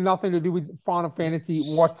absolutely nothing to do with Final Fantasy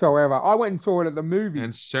whatsoever. I went and saw it at the movie.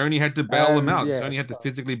 And Sony had to bail them out. Sony had to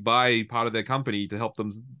physically buy part of their company to help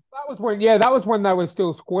them. That was when they were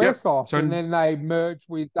still Squaresoft, and then they merged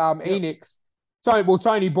with Enix.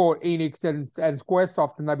 Sony bought Enix and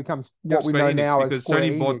Squaresoft, and they become what we know Enix, now as Square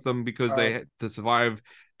Sony Enix. Bought them because they had to survive,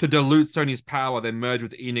 to dilute Sony's power. They merged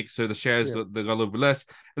with Enix, so the shares they got a little bit less.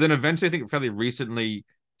 And then eventually, I think fairly recently,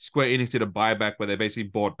 Square Enix did a buyback where they basically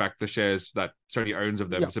bought back the shares that Sony owns of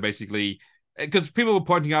them. So basically, because people were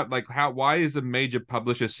pointing out like why is a major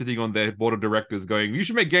publisher sitting on their board of directors going, you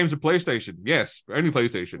should make games for PlayStation? Yes, only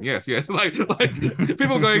PlayStation. Yes. Like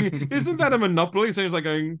people going, isn't that a monopoly? Sony's like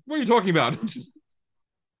going, what are you talking about?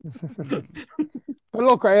 But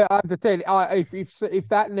look, as I said, if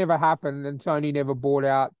that never happened and Sony never bought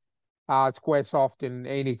out Squaresoft and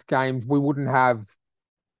Enix Games, we wouldn't have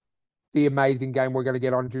the amazing game we're going to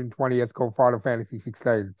get on June 20th called Final Fantasy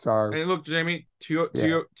 16. So And look, Jamie, to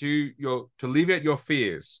alleviate your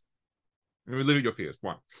fears. Alleviate your fears.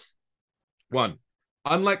 One.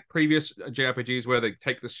 Unlike previous JRPGs where they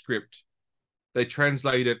take the script, they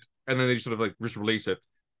translate it, and then they just sort of like just release it.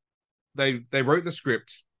 They wrote the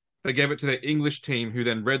script, they gave it to their English team, who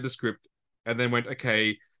then read the script and then went,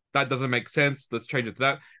 okay, that doesn't make sense. Let's change it to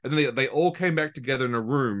that. And then they all came back together in a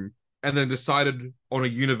room and then decided on a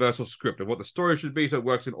universal script of what the story should be, so it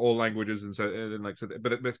works in all languages,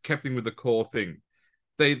 but it's kept in with the core thing.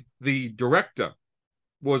 The director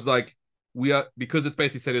was like, because it's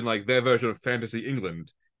basically set in like their version of Fantasy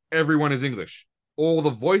England, everyone is English. All the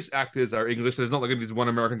voice actors are English. There's not like this one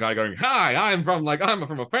American guy going, "Hi, I'm from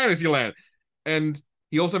a fantasy land." And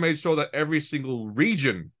he also made sure that every single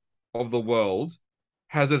region of the world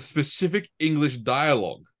has a specific English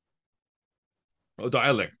dialogue or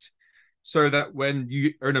dialect, so that when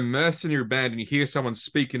you are in a mercenary band and you hear someone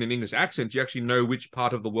speak in an English accent, you actually know which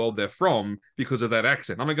part of the world they're from because of that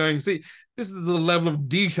accent. I'm going, see, this is the level of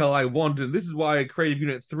detail I wanted. And this is why Creative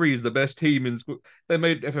Unit 3 is the best team in school. They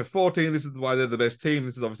made FF14. This is why they're the best team.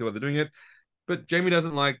 This is obviously why they're doing it. But Jamie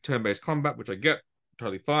doesn't like turn-based combat, which I get.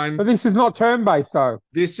 Totally fine. But this is not turn-based, though.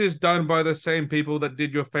 This is done by the same people that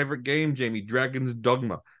did your favorite game, Jamie, Dragon's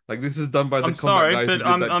Dogma. Like, this is done by the combat guys who did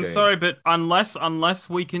that game. I'm sorry, but unless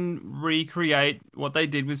we can recreate what they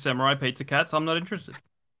did with Samurai Pizza Cats, I'm not interested.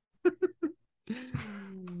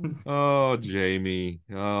 Oh, Jamie.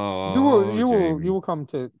 Oh, you will come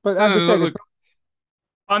to. But look,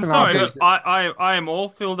 I'm sorry, but I am all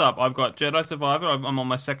filled up. I've got Jedi Survivor. I'm on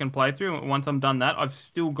my second playthrough. Once I'm done that, I've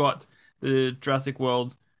still got the Jurassic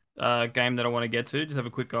World game that I want to get to. Just have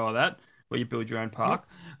a quick go of that, where you build your own park.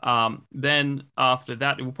 Then after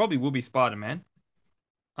that, it will be Spider-Man.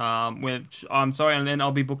 Which I'm sorry, and then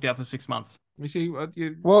I'll be booked out for 6 months. You see,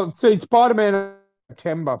 well, see, Spider-Man in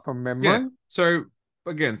September from memory. Yeah. So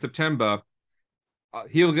again, September.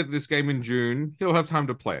 He'll get this game in June. He'll have time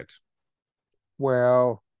to play it.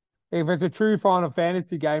 Well, if it's a true Final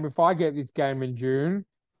Fantasy game, if I get this game in June,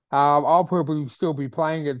 I'll probably still be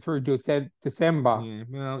playing it through December. Yeah,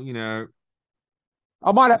 well, you know,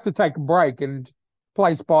 I might have to take a break and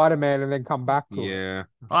play Spider-Man and then come back to it. Yeah.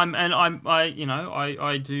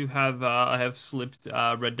 I do have I have slipped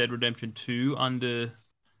Red Dead Redemption 2 under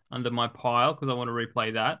my pile because I want to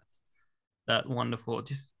replay that wonderful,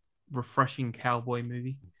 just refreshing cowboy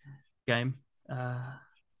movie game.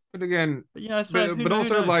 But again, but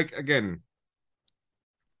also knows? like again,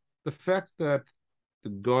 the fact that the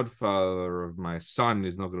godfather of my son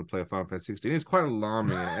is not going to play Final Fantasy 16 is quite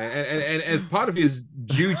alarming. and as part of his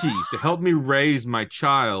duties to help me raise my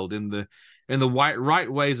child in the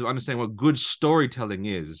right ways of understanding what good storytelling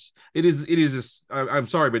is, I'm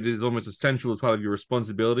sorry, but it is almost essential as part of your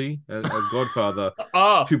responsibility as godfather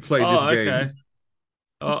to play this game.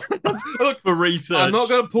 I look for research. I'm not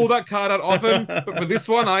going to pull that card out often, but for this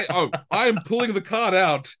one, I am pulling the card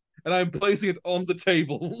out and I'm placing it on the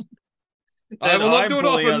table. I will not do it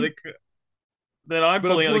often. Then I'm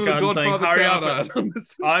pulling out the card and saying, "Hurry up!"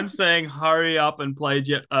 I'm saying, "Hurry up and play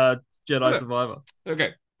Jedi Survivor."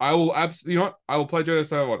 Okay, I will absolutely. You know what? I will play Jedi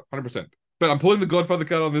Survivor 100%. But I'm pulling the Godfather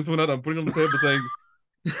card on this one out. I'm putting it on the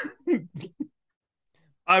table saying,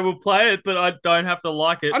 "I will play it, but I don't have to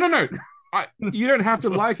like it." I don't know. You don't have to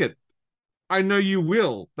like it. I know you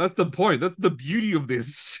will. That's the point. That's the beauty of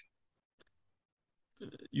this.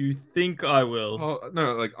 You think I will? Oh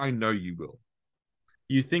no! Like I know you will.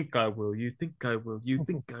 You think I will? You think I will? You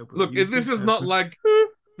think I will? Look, this is not like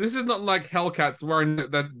Hellcats, where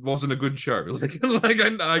that wasn't a good show.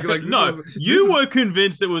 No, you were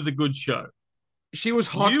convinced it was a good show. She was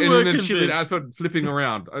hot and in a cheerleader outfit, flipping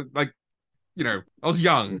around. I was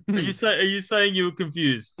young. Are you saying you were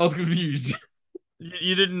confused? I was confused.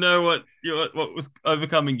 You didn't know what was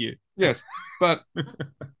overcoming you. Yes, but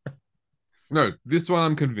no, this one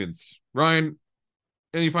I'm convinced. Ryan,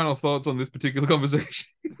 any final thoughts on this particular conversation?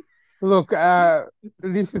 Look,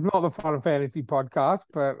 this is not the Final Fantasy podcast,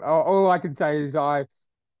 but all I can say is I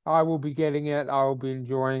will be getting it. I will be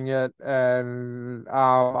enjoying it, and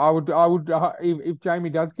I would if Jamie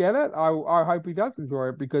does get it, I hope he does enjoy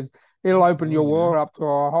it because it'll open your world up to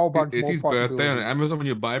a whole bunch more. It's his birthday on Amazon. When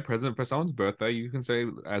you buy a present for someone's birthday, you can say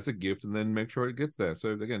as a gift, and then make sure it gets there. So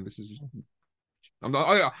again, this is just. I'm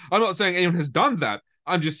not saying anyone has done that.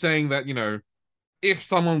 I'm just saying that if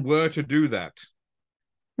someone were to do that,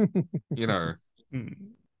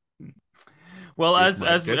 Well, as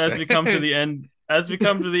we come to the end,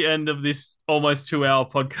 of this almost 2-hour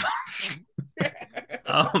podcast,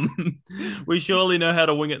 we surely know how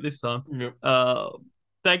to wing it this time. Yep.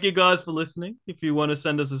 Thank you guys for listening. If you want to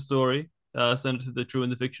send us a story, send it to the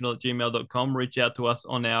trueandthefictional@gmail.com. Reach out to us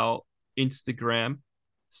on our Instagram,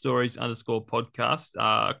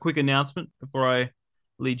 stories_podcast. Quick announcement before I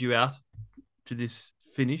lead you out to this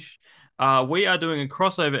finish. We are doing a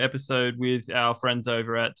crossover episode with our friends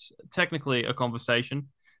over at Technically a Conversation,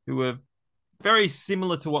 who are very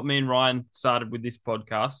similar to what me and Ryan started with this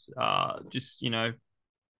podcast. Just,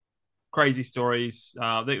 crazy stories.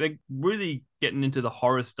 They're really getting into the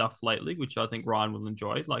horror stuff lately, which I think Ryan will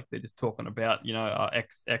enjoy. Like they're just talking about,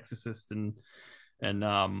 Exorcist and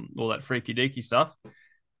all that freaky deaky stuff.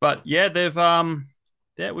 But yeah,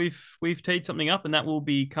 we've teed something up, and that will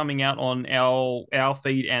be coming out on our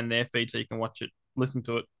feed and their feed, so you can watch it, listen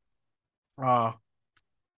to it,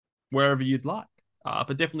 wherever you'd like.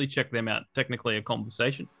 But definitely check them out. Technically a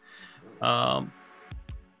Conversation. Now,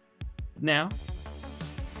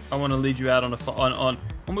 I want to lead you out on what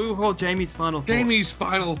we will call Jamie's final thought. Jamie's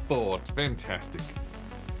final thought. Fantastic.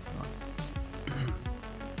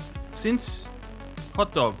 Since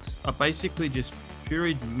hot dogs are basically just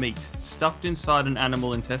pureed meat stuffed inside an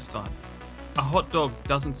animal intestine, a hot dog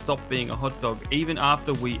doesn't stop being a hot dog even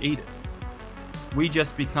after we eat it. We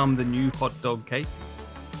just become the new hot dog casings.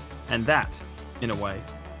 And that, in a way,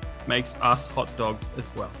 makes us hot dogs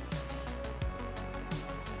as well.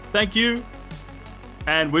 Thank you,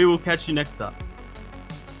 and we will catch you next time.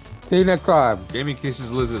 See you next time. Jamie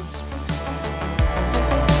kisses lizards.